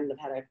Davos if I hadn't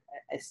have had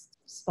a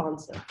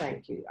sponsor.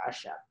 Thank you,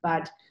 Asha.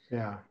 But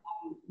yeah,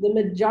 the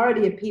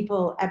majority of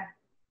people at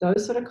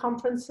those sort of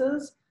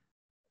conferences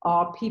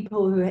are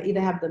people who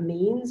either have the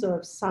means or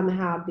have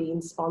somehow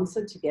been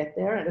sponsored to get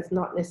there. And it's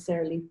not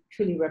necessarily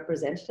truly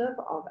representative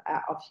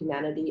of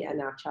humanity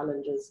and our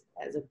challenges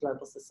as a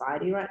global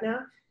society right now.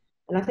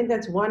 And I think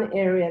that's one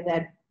area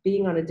that,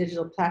 being on a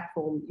digital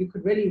platform, you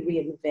could really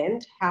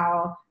reinvent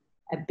how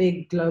a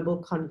big global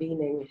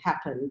convening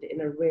happened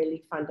in a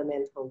really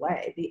fundamental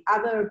way. The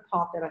other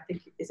part that I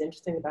think is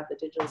interesting about the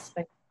digital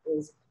space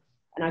is,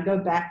 and I go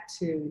back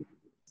to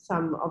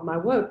some of my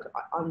work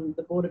on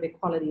the Board of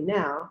Equality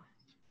now,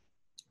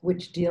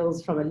 which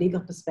deals from a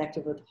legal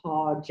perspective with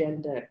hard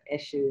gender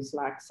issues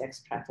like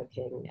sex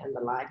trafficking and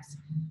the likes.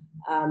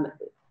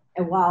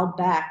 A while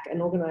back,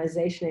 an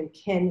organization in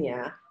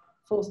Kenya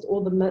forced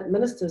all the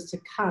ministers to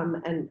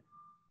come and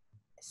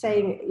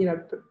saying,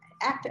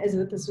 act as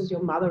if this was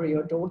your mother or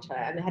your daughter,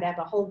 and they had to have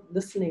a whole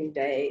listening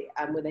day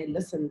where they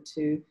listened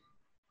to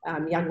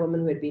young women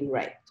who had been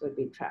raped, who had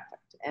been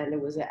trafficked, and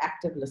it was an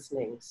active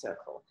listening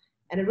circle.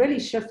 And it really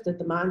shifted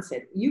the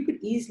mindset. You could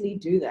easily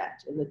do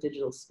that in the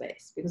digital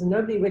space because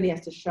nobody really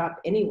has to show up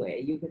anywhere.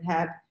 You could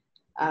have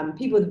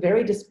people with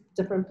very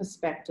different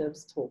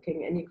perspectives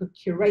talking, and you could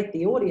curate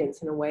the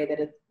audience in a way that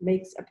it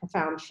makes a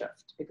profound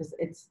shift because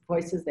it's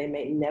voices they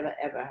may never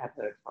ever have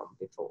heard from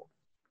before,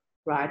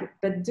 right?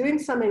 But doing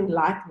something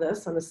like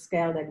this on a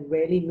scale that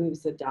really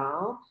moves the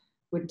dial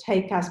would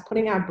take us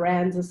putting our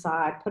brands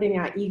aside, putting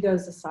our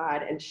egos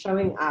aside, and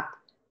showing up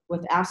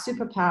with our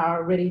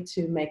superpower ready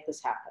to make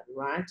this happen,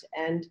 right?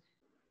 And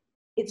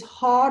it's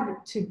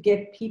hard to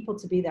get people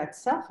to be that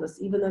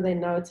selfless, even though they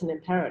know it's an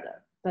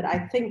imperative. But I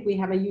think we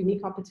have a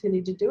unique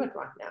opportunity to do it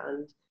right now.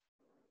 And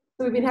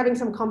so we've been having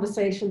some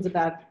conversations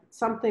about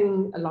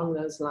something along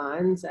those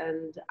lines.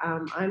 And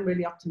I'm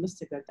really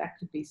optimistic that that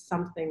could be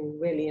something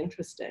really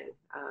interesting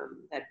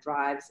that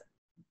drives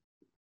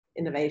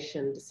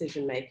innovation,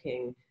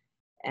 decision-making,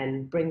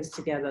 and brings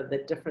together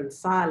the different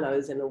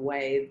silos in a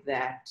way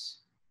that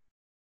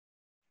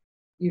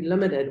you're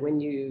limited when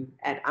you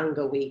at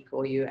Unger Week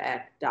or you're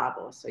at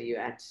Davos or you're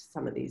at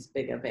some of these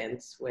big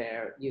events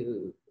where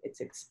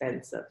it's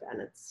expensive and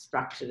it's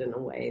structured in a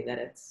way that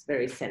it's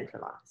very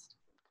centralized.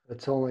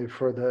 It's only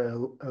for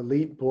the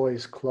elite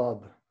boys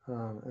club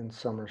in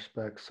some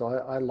respects. So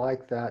I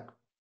like that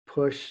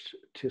push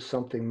to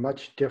something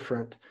much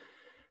different,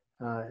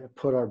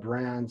 put our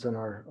brands and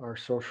our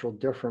social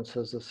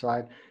differences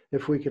aside.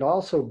 If we could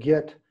also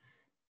get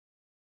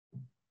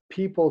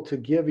people to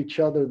give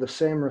each other the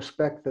same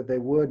respect that they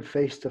would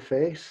face to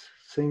face,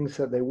 things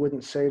that they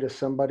wouldn't say to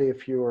somebody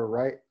if you were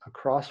right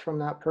across from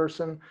that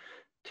person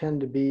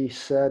tend to be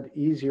said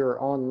easier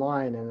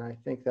online. And I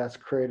think that's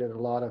created a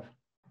lot of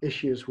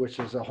issues, which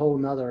is a whole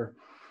nother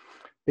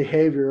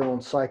behavioral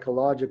and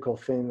psychological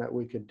thing that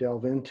we could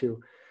delve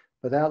into.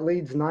 But that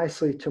leads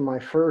nicely to my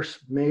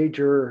first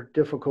major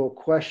difficult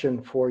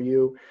question for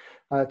you.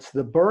 It's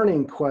the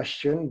burning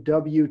question,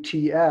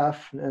 WTF,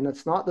 and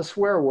it's not the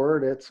swear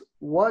word, it's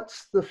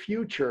what's the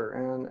future?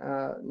 And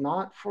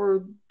not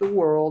for the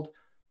world,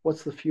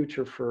 what's the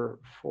future for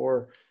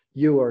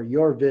you or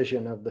your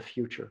vision of the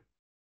future?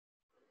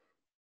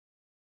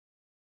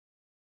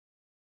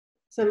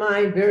 So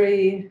my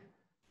very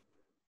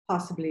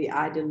possibly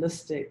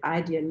idealistic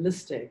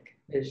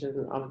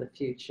vision of the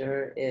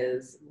future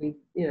is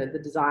the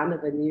design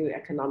of a new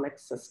economic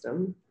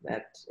system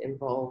that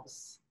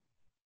involves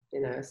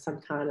some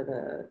kind of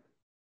a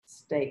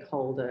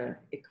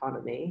stakeholder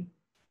economy,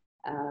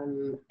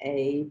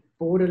 a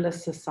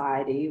borderless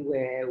society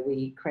where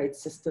we create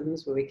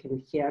systems where we can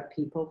hear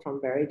people from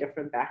very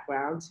different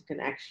backgrounds who can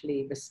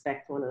actually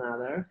respect one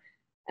another,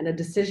 and a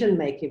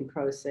decision-making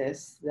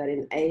process that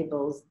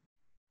enables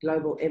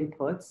global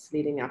inputs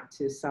leading up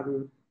to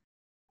some,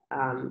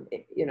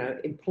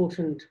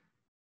 important,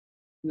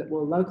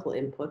 local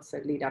inputs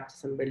that lead up to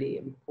some really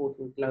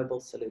important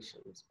global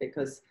solutions.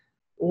 Because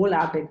all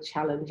our big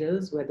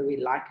challenges, whether we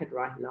like it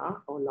right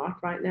now or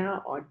not right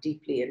now, are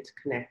deeply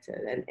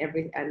interconnected. And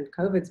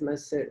COVID's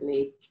most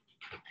certainly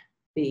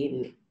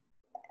been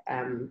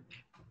a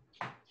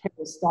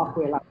stark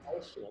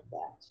realization of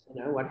that.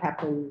 What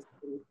happens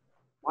in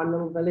one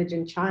little village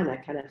in China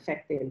can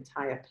affect the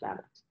entire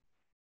planet.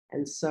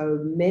 And so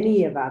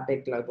many of our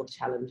big global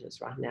challenges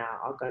right now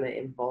are going to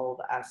involve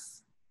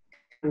us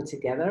coming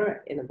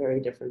together in a very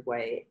different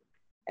way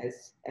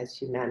as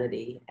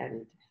humanity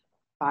and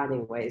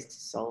finding ways to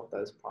solve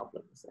those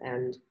problems.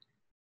 And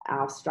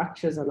our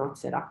structures are not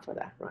set up for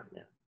that right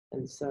now.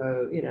 And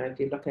so, if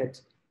you look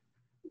at,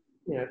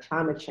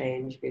 climate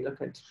change, if you look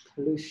at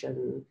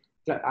pollution,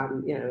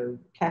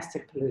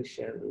 plastic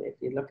pollution, if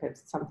you look at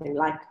something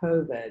like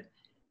COVID,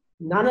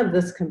 none of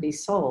this can be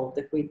solved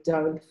if we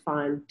don't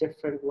find a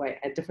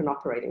different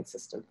operating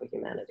system for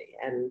humanity.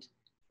 And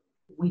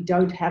we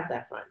don't have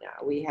that right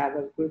now. We have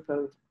a group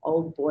of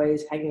old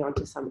boys hanging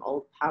onto some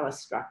old power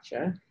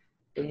structure.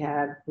 We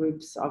have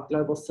groups of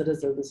global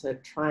citizens who are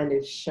trying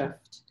to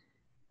shift,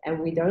 and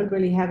we don't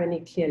really have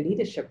any clear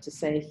leadership to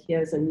say,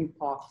 here's a new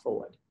path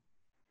forward.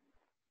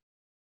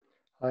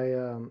 I,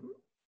 in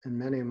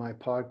many of my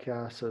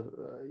podcasts,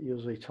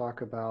 usually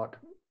talk about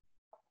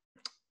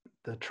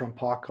the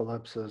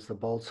Trumpocalypses, the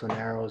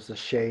Bolsonaros, the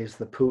Shays,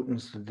 the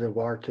Putins, the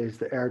Duartes,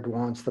 the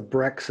Erdogans, the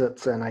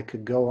Brexits, and I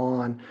could go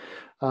on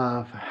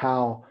of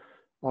how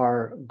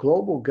our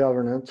global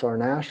governance, our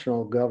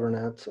national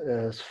governance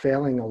is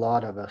failing a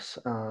lot of us.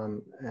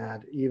 And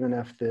even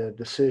if the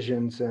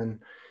decisions in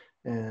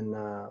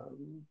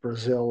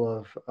Brazil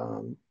of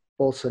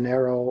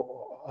Bolsonaro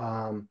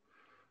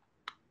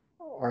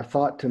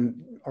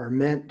are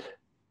meant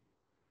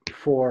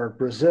for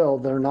Brazil,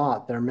 they're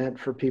not. They're meant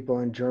for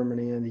people in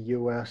Germany and the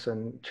US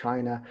and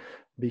China,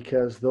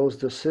 because those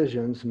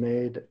decisions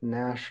made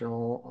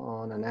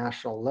on a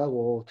national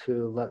level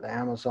to let the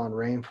Amazon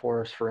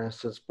rainforest, for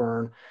instance,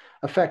 burn,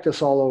 affect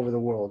us all over the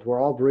world. We're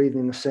all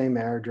breathing the same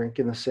air,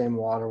 drinking the same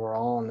water. We're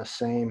all in the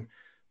same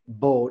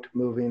boat,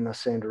 moving in the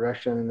same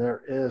direction. And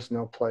there is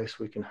no place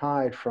we can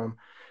hide from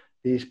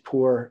these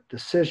poor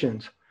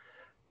decisions.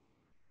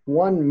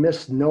 One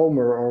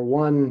misnomer or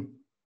one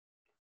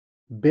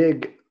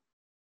big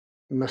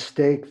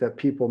mistake that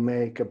people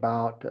make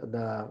about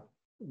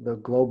the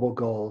global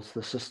goals,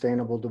 the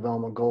sustainable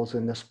development goals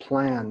in this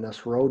plan,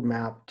 this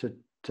roadmap to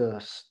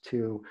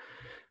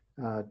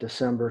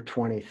December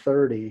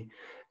 2030,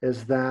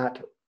 is that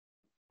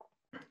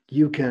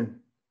you can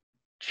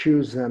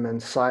choose them in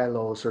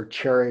silos or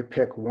cherry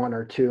pick one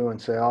or two and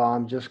say, oh,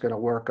 I'm just going to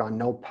work on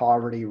no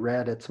poverty,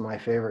 red, it's my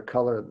favorite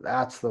color,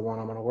 that's the one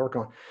I'm going to work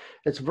on.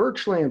 It's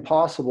virtually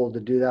impossible to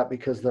do that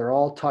because they're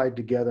all tied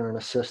together in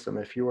a system.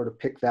 If you were to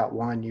pick that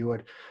one, you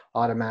would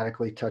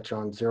automatically touch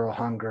on zero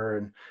hunger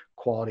and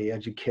quality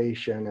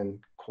education and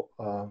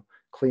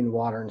clean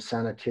water and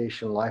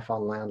sanitation, life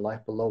on land,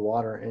 life below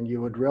water. And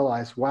you would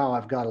realize, wow,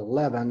 I've got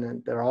 11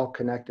 and they're all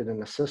connected in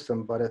the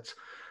system, but it's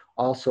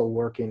also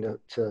working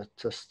to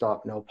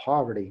stop no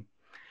poverty.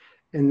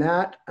 In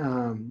that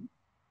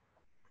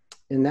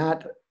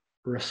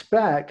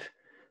respect,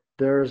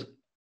 there's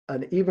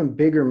an even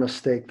bigger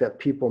mistake that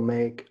people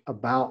make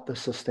about the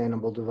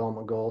Sustainable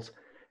Development Goals,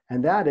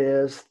 and that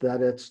is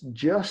that it's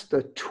just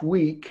a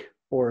tweak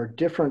or a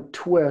different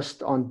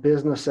twist on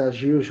business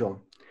as usual.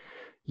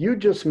 You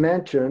just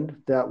mentioned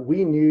that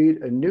we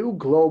need a new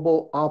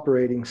global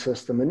operating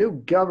system, a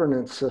new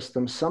governance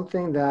system,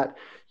 something that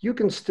you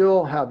can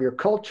still have your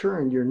culture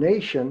and your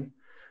nation,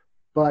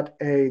 but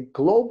a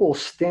global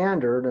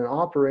standard, an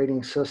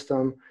operating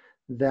system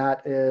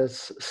that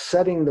is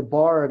setting the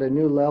bar at a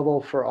new level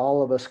for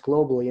all of us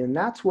globally. And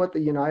that's what the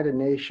United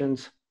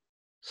Nations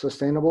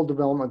Sustainable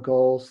Development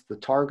Goals, the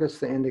targets,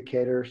 the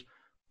indicators,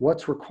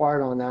 what's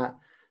required on that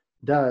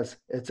does.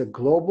 It's a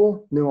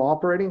global new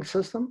operating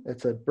system.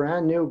 It's a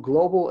brand new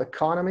global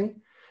economy,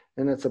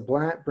 and it's a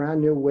brand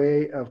new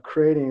way of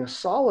creating a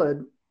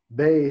solid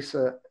base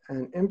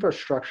and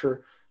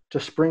infrastructure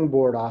to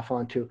springboard off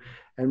onto.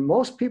 And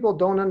most people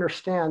don't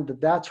understand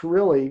that that's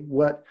really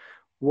what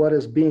what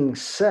is being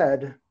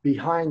said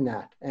behind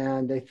that.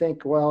 And they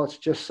think, well, it's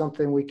just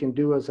something we can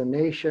do as a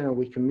nation and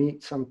we can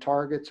meet some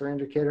targets or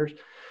indicators.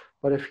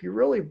 But if you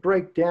really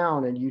break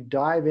down and you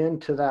dive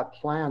into that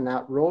plan,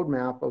 that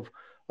roadmap of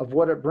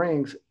what it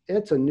brings,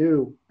 it's a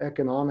new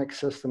economic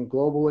system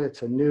globally.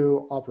 It's a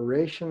new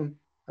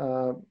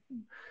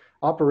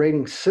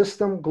operating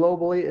system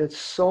globally. It's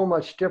so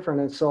much different.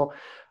 And so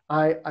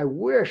I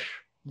wish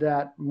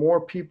that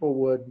more people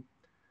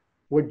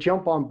would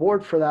jump on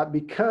board for that,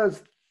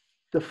 because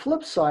the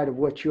flip side of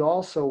what you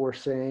also were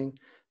saying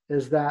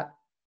is that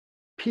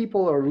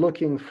people are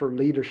looking for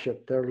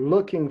leadership. They're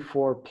looking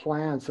for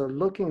plans. They're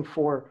looking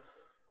for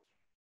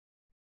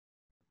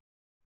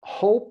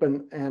hope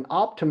and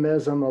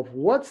optimism of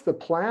what's the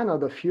plan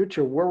of the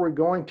future, where we're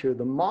going to.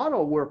 The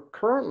model we're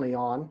currently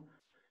on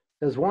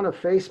is one of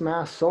face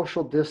mask,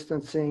 social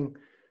distancing,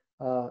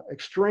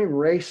 extreme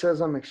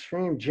racism,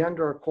 extreme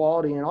gender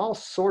equality, and all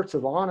sorts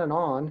of on and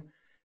on.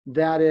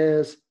 That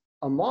is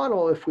a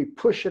model, if we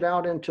push it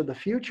out into the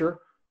future,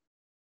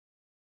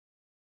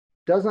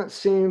 doesn't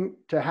seem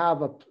to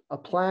have a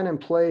plan in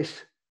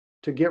place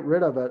to get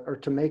rid of it or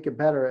to make it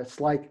better.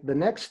 It's like the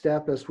next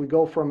step is we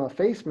go from a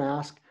face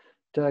mask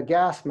to a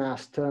gas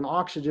mask to an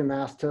oxygen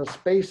mask to a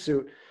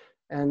spacesuit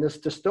and this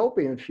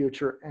dystopian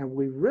future. And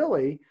we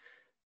really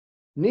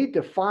need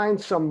to find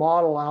some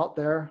model out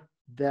there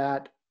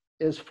that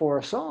is for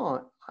us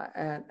all.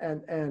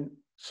 And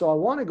so I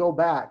want to go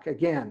back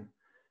again.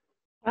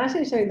 I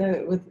actually say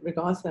though, with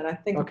regards to that, I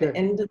think at the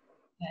end of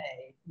the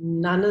day,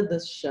 none of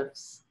this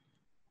shifts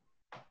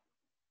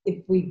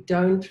if we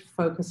don't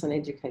focus on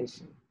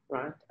education,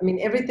 right? I mean,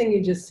 everything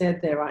you just said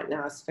there right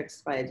now is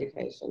fixed by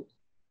education.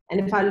 And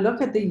if I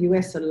look at the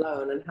US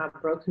alone and how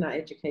broken our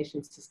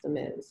education system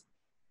is,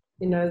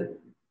 you know,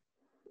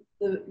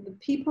 the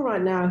people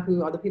right now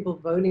who are the people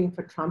voting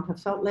for Trump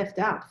have felt left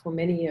out for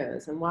many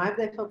years. And why have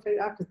they felt left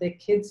out? Because their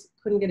kids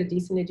couldn't get a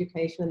decent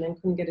education and then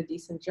couldn't get a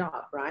decent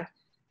job, right?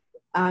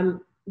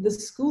 The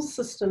school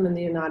system in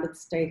the United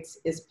States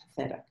is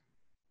pathetic.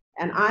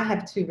 And I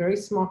have two very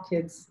smart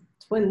kids,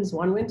 twins.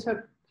 One went to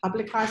a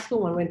public high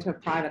school, one went to a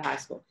private high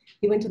school.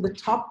 He went to the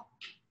top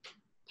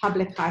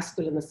public high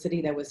school in the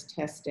city that was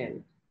test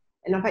in.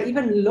 And if I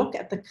even look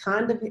at the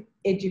kind of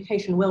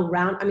education,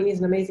 I mean, he's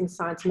an amazing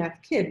science math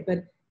kid, but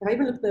if I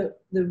even look at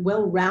the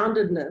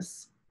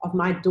well-roundedness of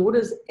my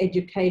daughter's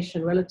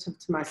education relative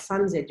to my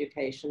son's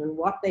education and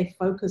what they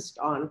focused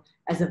on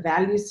as a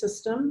value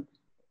system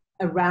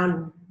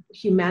around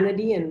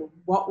humanity and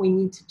what we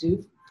need to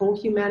do for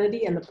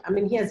humanity. And I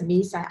mean, he has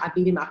me, so I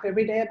beat him up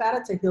every day about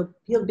it, so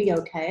he'll be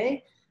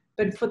okay.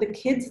 But for the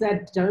kids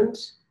that don't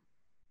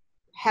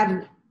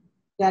have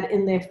that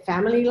in their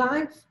family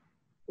life,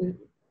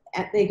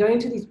 they're going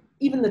to these,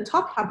 even the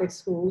top public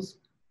schools,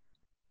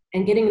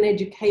 and getting an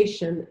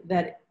education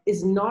that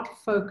is not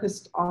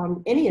focused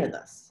on any of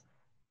this,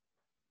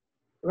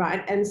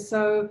 right? And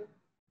so,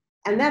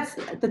 and that's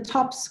the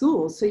top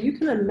schools. So you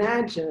can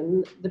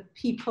imagine the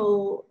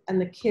people and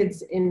the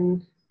kids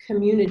in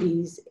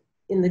communities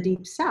in the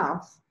Deep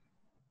South.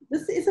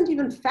 This isn't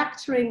even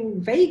factoring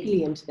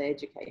vaguely into their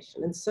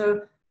education. And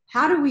so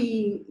how do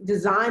we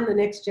design the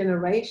next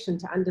generation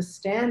to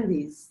understand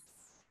these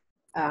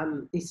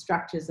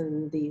structures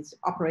and these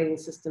operating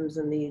systems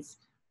and these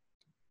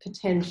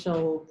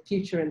potential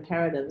future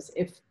imperatives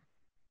if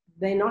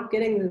they're not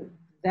getting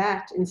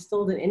that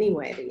instilled in any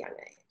way at a young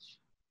age?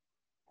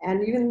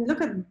 And you can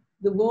look at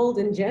the world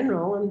in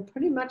general and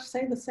pretty much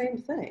say the same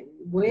thing.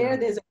 Where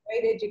there's a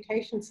great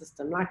education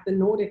system, like the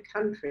Nordic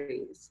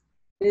countries,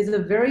 there's a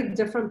very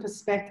different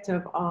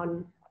perspective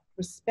on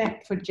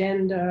respect for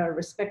gender,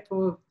 respect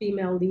for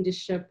female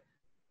leadership,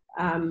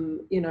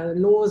 you know,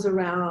 laws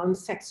around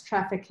sex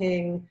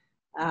trafficking,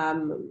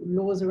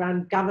 laws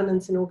around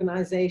governance and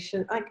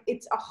organization. Like,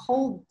 it's a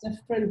whole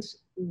different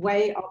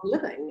way of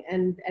living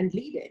and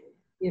leading,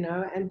 you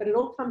know, but it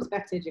all comes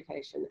back to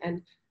education.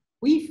 And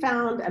we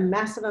found a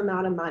massive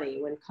amount of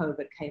money when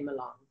COVID came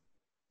along.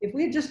 If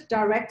we had just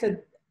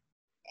directed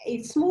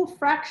a small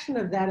fraction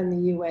of that in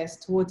the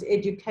US towards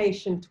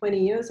education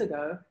 20 years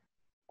ago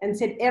and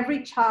said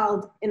every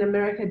child in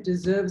America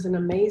deserves an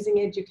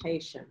amazing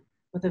education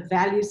with a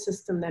value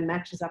system that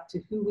matches up to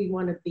who we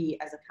want to be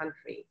as a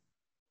country,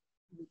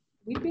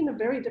 we'd be in a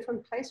very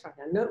different place right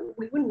now. No,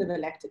 we wouldn't have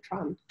elected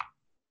Trump.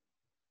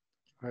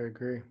 I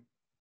agree.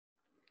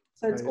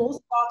 So it all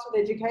starts with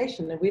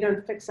education. If we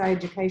don't fix our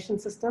education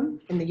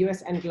system in the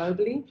US and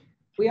globally,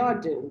 we are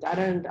doomed. I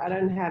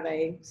don't have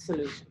a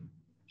solution.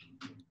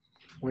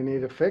 We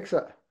need to fix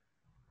it.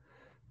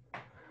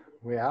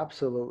 We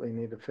absolutely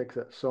need to fix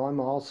it. So I'm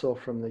also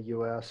from the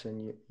US,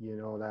 and you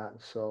know that.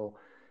 So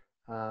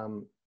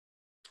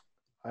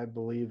I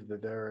believe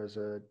that there is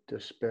a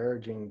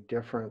disparaging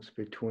difference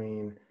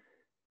between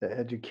the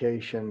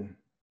education,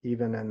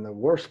 even in the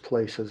worst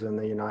places in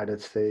the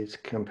United States,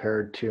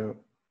 compared to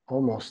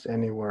almost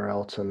anywhere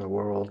else in the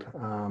world.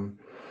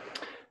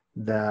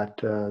 That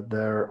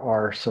there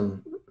are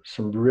some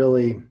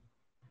really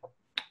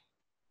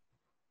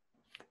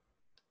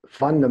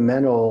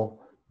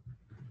fundamental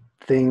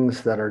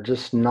things that are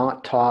just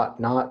not taught,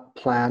 not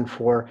planned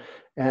for.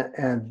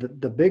 And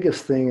the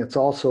biggest thing, it's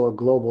also a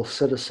global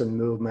citizen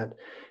movement.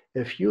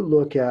 If you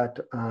look at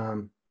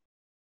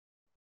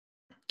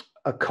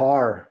a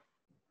car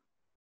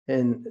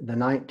in the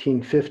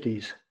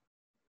 1950s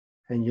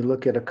and you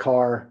look at a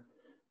car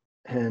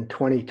in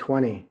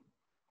 2020,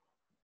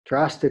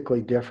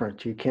 drastically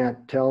different. You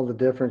can't tell the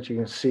difference. You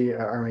can see,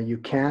 I mean, you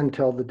can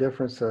tell the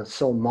difference. It's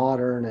so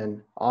modern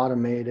and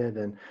automated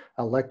and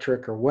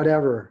electric or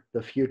whatever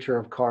the future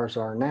of cars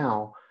are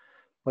now.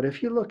 But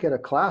if you look at a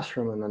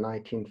classroom in the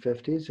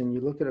 1950s and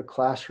you look at a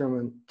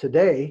classroom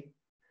today,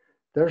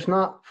 there's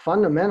not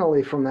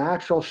fundamentally from the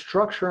actual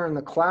structure in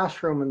the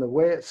classroom and the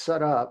way it's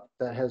set up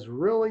that has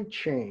really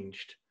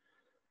changed.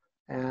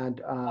 And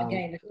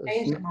again, it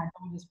changed at my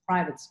daughter's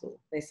private school.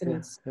 They sit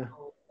in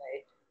school.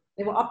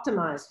 They were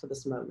optimized for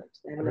this moment.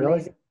 They have an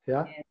amazing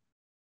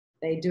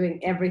they're doing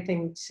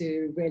everything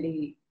to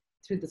really,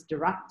 through this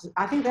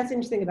I think that's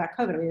interesting about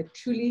COVID. I mean, it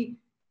truly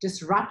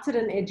disrupted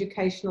an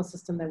educational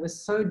system that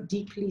was so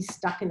deeply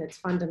stuck in its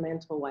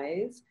fundamental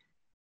ways.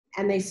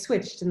 And they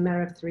switched in a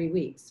matter of 3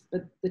 weeks.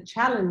 But the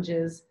challenge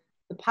is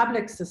the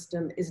public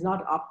system is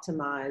not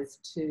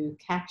optimized to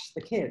catch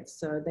the kids.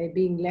 So they're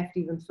being left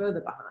even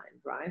further behind,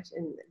 right?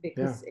 And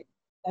because it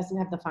doesn't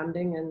have the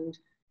funding and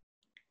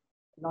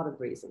a lot of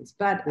reasons.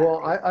 But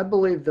well, I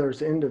believe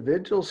there's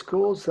individual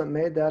schools that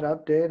made that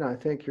update. And I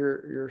think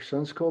your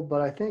son's school,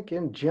 but I think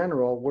in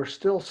general, we're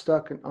still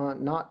stuck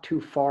on not too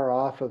far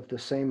off of the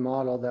same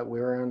model that we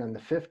were in the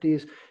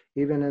 50s,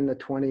 even in the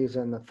 20s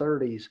and the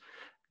 30s.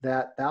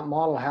 That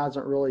model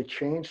hasn't really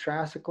changed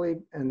drastically,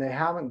 and they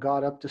haven't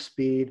got up to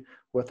speed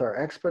with our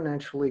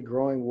exponentially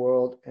growing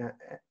world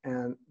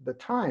and the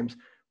times.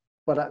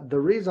 But the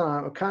reason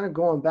I'm kind of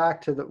going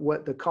back to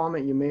what the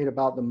comment you made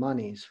about the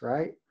monies,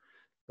 right?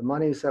 The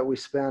monies that we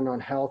spend on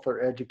health or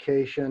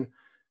education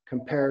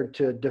compared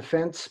to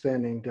defense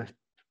spending,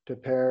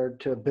 compared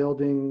to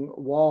building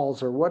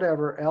walls or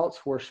whatever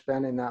else we're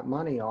spending that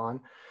money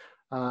on,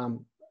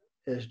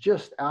 is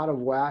just out of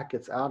whack.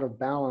 It's out of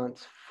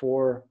balance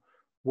for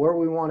where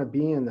we want to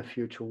be in the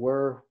future,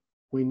 where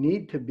we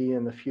need to be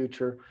in the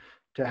future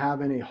to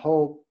have any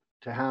hope,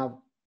 to have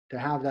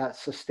that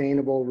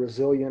sustainable,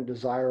 resilient,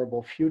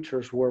 desirable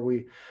futures where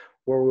we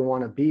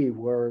want to be,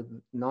 where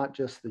not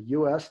just the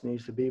US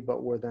needs to be,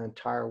 but where the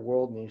entire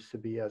world needs to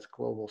be as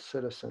global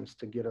citizens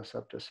to get us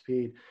up to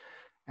speed.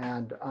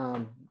 And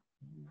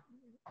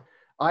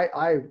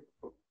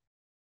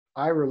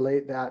I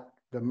relate that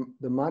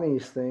the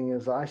monies thing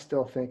is, I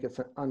still think it's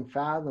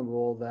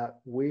unfathomable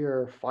that we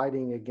are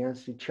fighting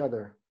against each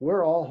other.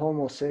 We're all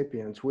Homo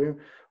sapiens. We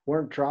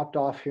weren't dropped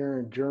off here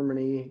in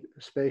Germany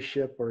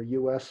spaceship or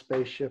US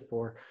spaceship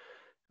or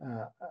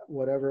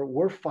whatever.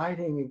 We're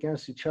fighting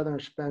against each other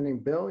and spending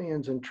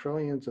billions and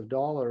trillions of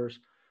dollars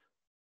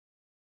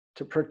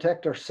to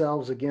protect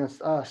ourselves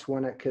against us,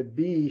 when it could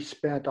be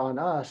spent on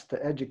us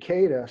to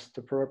educate us,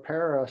 to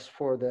prepare us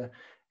for the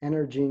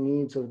energy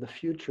needs of the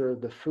future,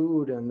 the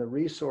food and the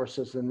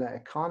resources and the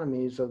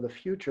economies of the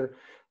future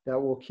that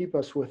will keep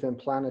us within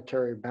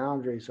planetary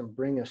boundaries and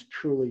bring us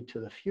truly to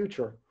the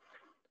future.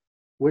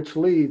 Which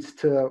leads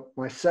to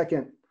my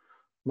second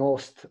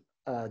most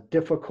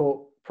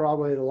difficult,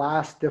 probably the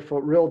last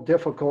real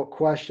difficult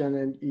question,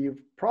 and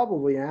you've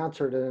probably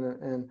answered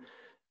it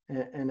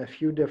in a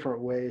few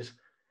different ways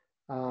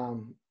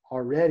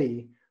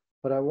already,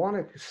 but I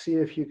want to see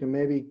if you can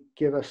maybe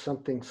give us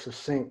something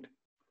succinct.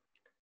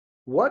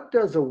 What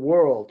does a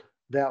world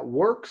that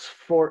works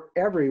for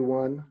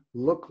everyone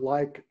look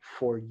like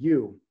for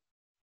you?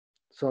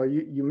 So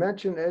you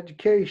mentioned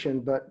education,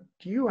 but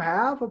do you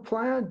have a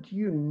plan? Do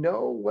you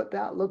know what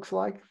that looks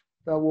like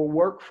that will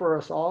work for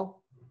us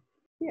all?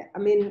 Yeah, I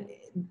mean,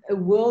 a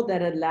world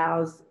that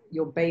allows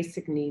your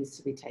basic needs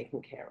to be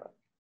taken care of.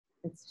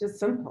 It's just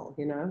simple,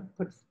 you know,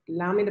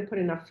 allow me to put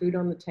enough food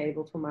on the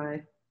table for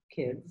my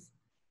kids.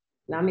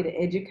 Allow me to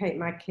educate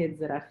my kids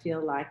that I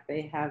feel like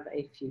they have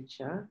a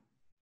future.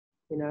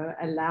 You know,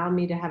 allow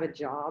me to have a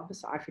job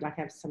so I feel like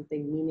I have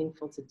something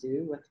meaningful to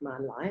do with my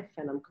life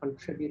and I'm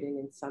contributing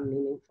in some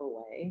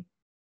meaningful way.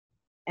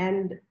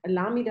 And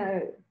allow me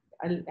to,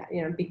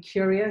 you know, be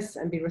curious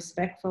and be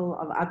respectful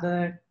of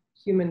other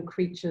human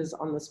creatures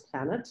on this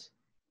planet,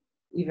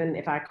 even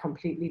if I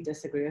completely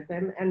disagree with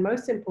them. And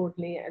most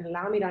importantly,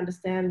 allow me to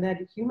understand that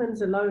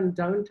humans alone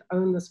don't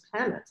own this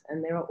planet.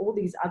 And there are all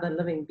these other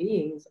living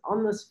beings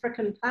on this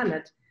frickin'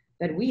 planet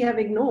that we have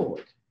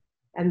ignored.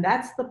 And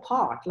that's the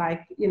part,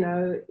 like, you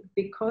know,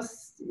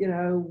 because, you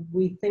know,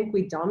 we think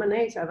we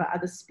dominate over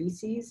other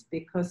species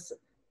because,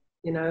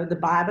 you know, the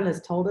Bible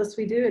has told us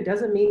we do. It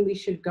doesn't mean we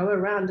should go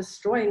around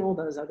destroying all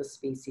those other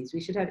species.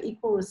 We should have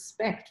equal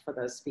respect for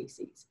those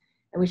species.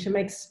 And we should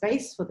make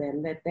space for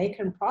them that they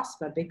can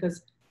prosper,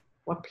 because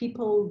what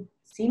people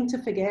seem to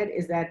forget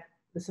is that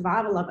the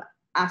survival of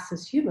us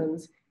as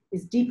humans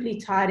is deeply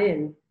tied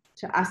in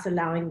to us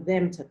allowing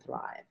them to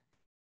thrive.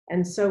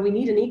 And so we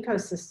need an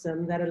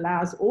ecosystem that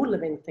allows all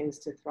living things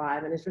to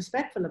thrive and is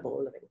respectful of all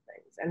living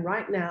things. And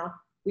right now,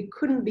 we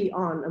couldn't be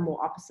on a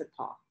more opposite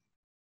path.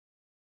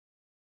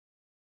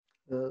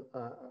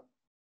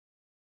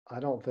 I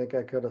don't think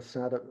I could have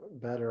said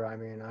it better. I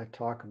mean, I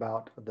talk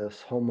about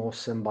this homo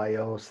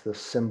symbiosis, this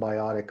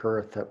symbiotic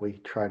earth that we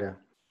try to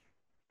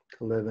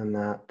live in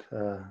that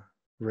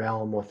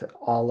realm with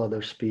all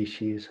other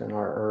species in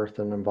our earth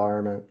and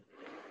environment.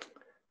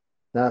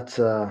 That's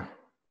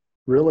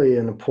really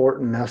an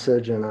important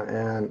message,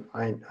 and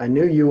I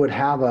knew you would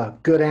have a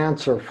good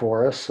answer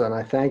for us, and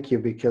I thank you,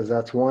 because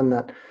that's one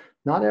that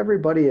not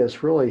everybody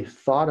has really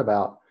thought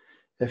about.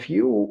 If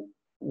you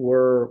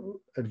were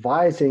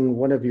advising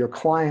one of your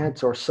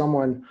clients or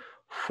someone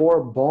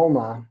for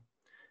BOMA,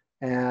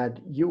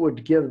 and you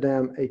would give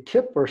them a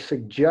tip or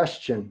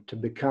suggestion to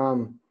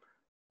become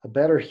a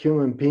better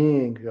human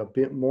being, a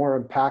bit more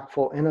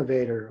impactful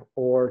innovator,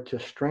 or to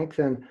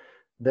strengthen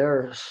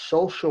their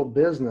social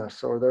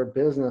business or their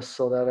business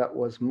so that it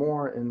was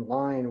more in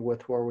line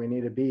with where we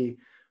need to be,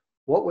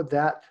 what would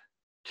that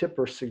tip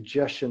or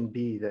suggestion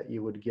be that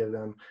you would give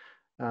them?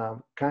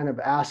 Kind of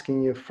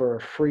asking you for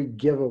a free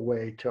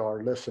giveaway to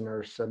our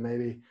listeners, so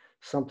maybe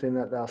something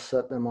that'll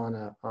set them on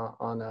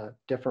a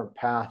different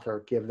path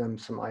or give them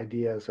some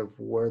ideas of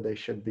where they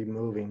should be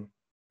moving.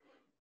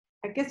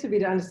 I guess it would be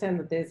to understand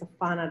that there's a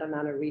finite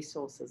amount of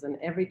resources, and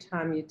every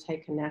time you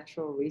take a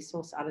natural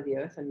resource out of the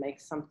earth and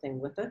make something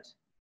with it,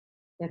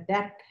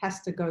 that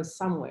has to go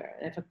somewhere.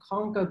 And if it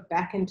can't go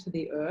back into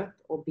the earth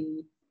or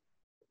be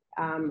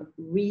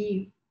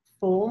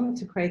reformed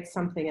to create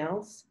something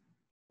else,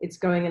 it's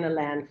going in a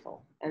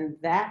landfill. And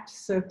that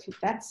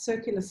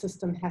circular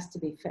system has to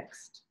be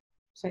fixed.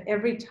 So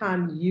every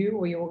time you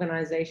or your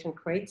organization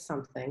creates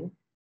something,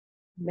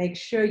 make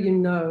sure you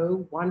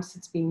know, once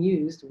it's been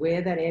used,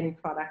 where that end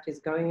product is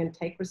going, and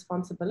take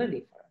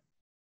responsibility for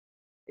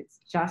it. It's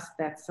just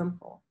that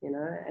simple, you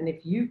know? And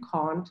if you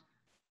can't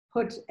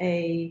put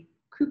a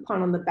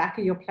coupon on the back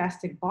of your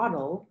plastic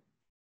bottle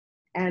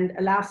and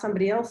allow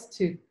somebody else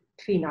to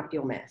clean up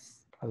your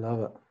mess. I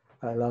love it.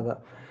 I love it.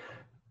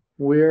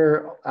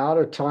 We're out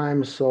of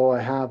time, so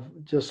I have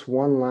just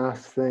one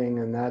last thing,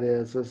 and that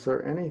is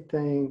there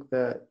anything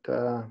that,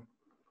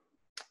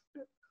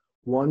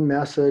 one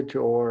message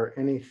or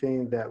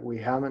anything that we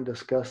haven't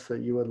discussed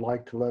that you would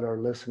like to let our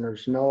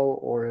listeners know,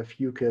 or if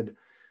you could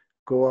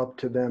go up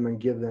to them and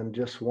give them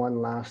just one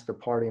last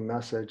departing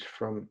message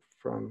from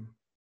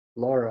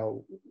Lara,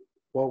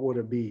 what would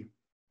it be?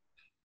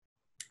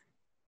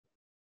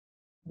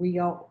 We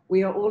are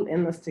all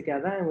in this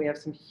together, and we have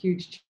some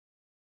huge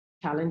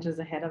challenges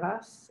ahead of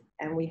us,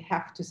 and we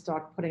have to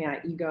start putting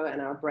our ego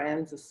and our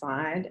brands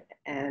aside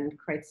and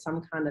create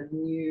some kind of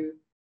new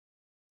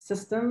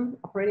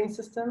operating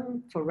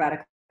system for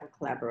radical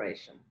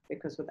collaboration,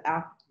 because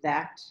without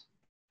that,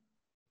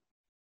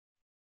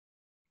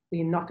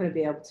 we're not going to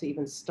be able to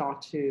even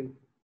start to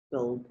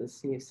build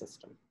this new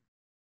system.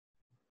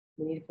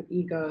 We need to put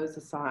egos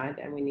aside,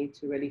 and we need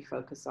to really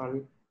focus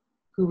on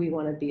who we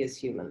want to be as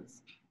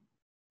humans,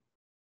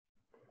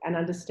 and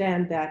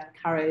understand that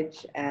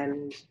courage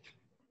and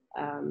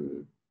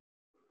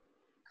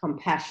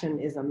compassion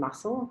is a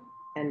muscle,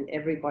 and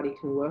everybody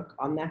can work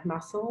on that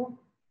muscle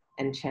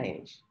and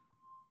change,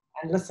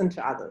 and listen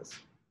to others.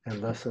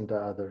 And listen to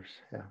others,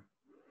 yeah.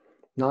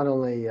 Not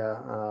only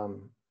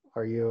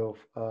are you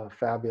a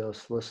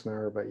fabulous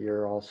listener, but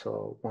you're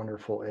also a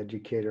wonderful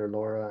educator,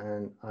 Lara,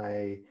 and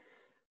I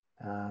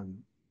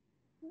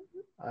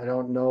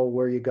don't know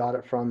where you got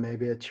it from.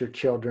 Maybe it's your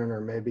children, or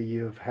maybe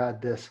you've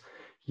had this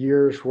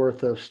years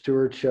worth of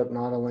stewardship,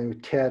 not only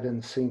with TED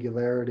and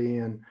Singularity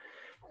and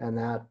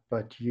that,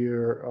 but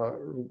you're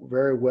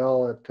very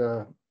well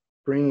at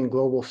bringing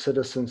global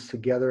citizens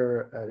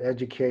together, at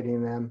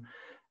educating them.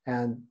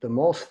 And the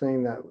most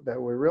thing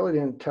that we really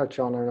didn't touch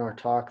on in our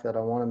talk that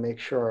I want to make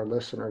sure our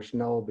listeners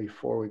know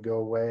before we go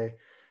away,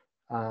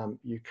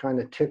 you kind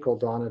of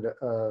tickled on it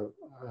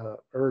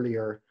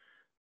earlier,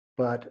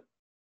 but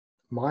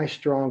my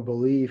strong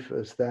belief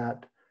is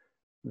that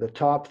the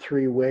top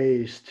 3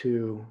 ways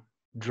to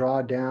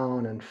draw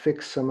down and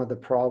fix some of the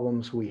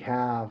problems we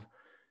have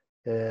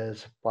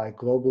is by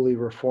globally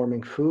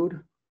reforming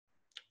food,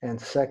 and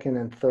second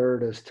and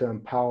third is to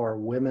empower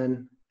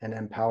women and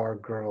empower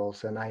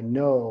girls. And I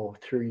know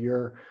through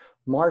your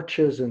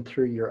marches and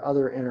through your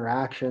other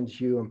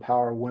interactions, you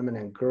empower women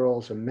and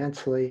girls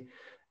immensely,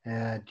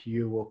 and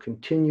you will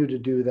continue to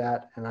do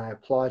that. And I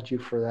applaud you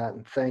for that,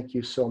 and thank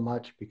you so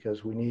much,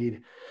 because we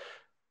need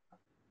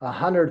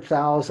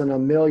 100,000,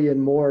 1 million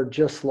more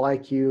just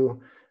like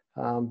you,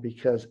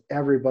 because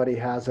everybody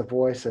has a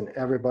voice, and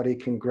everybody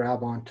can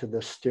grab onto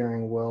the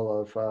steering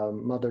wheel of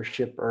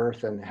Mothership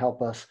Earth and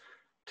help us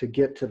to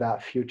get to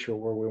that future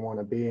where we want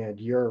to be. And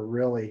you're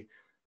really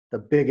the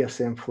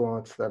biggest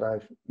influence that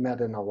I've met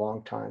in a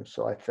long time.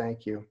 So I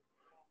thank you.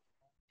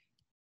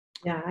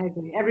 Yeah, I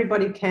agree.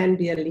 Everybody can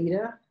be a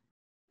leader.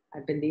 I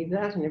believe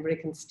that, and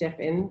everybody can step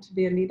in to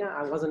be a leader.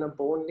 I wasn't a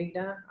born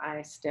leader.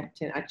 I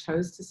stepped in. I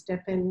chose to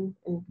step in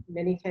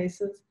many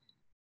cases.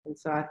 And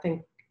so I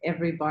think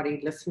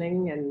everybody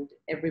listening and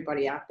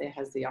everybody out there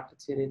has the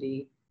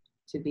opportunity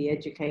to be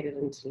educated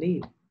and to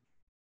lead.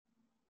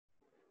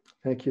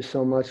 Thank you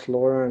so much,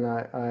 Lara, and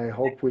I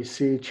hope we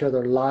see each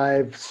other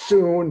live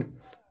soon.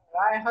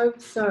 I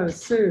hope so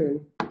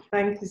soon.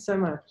 Thank you so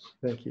much.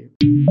 Thank you.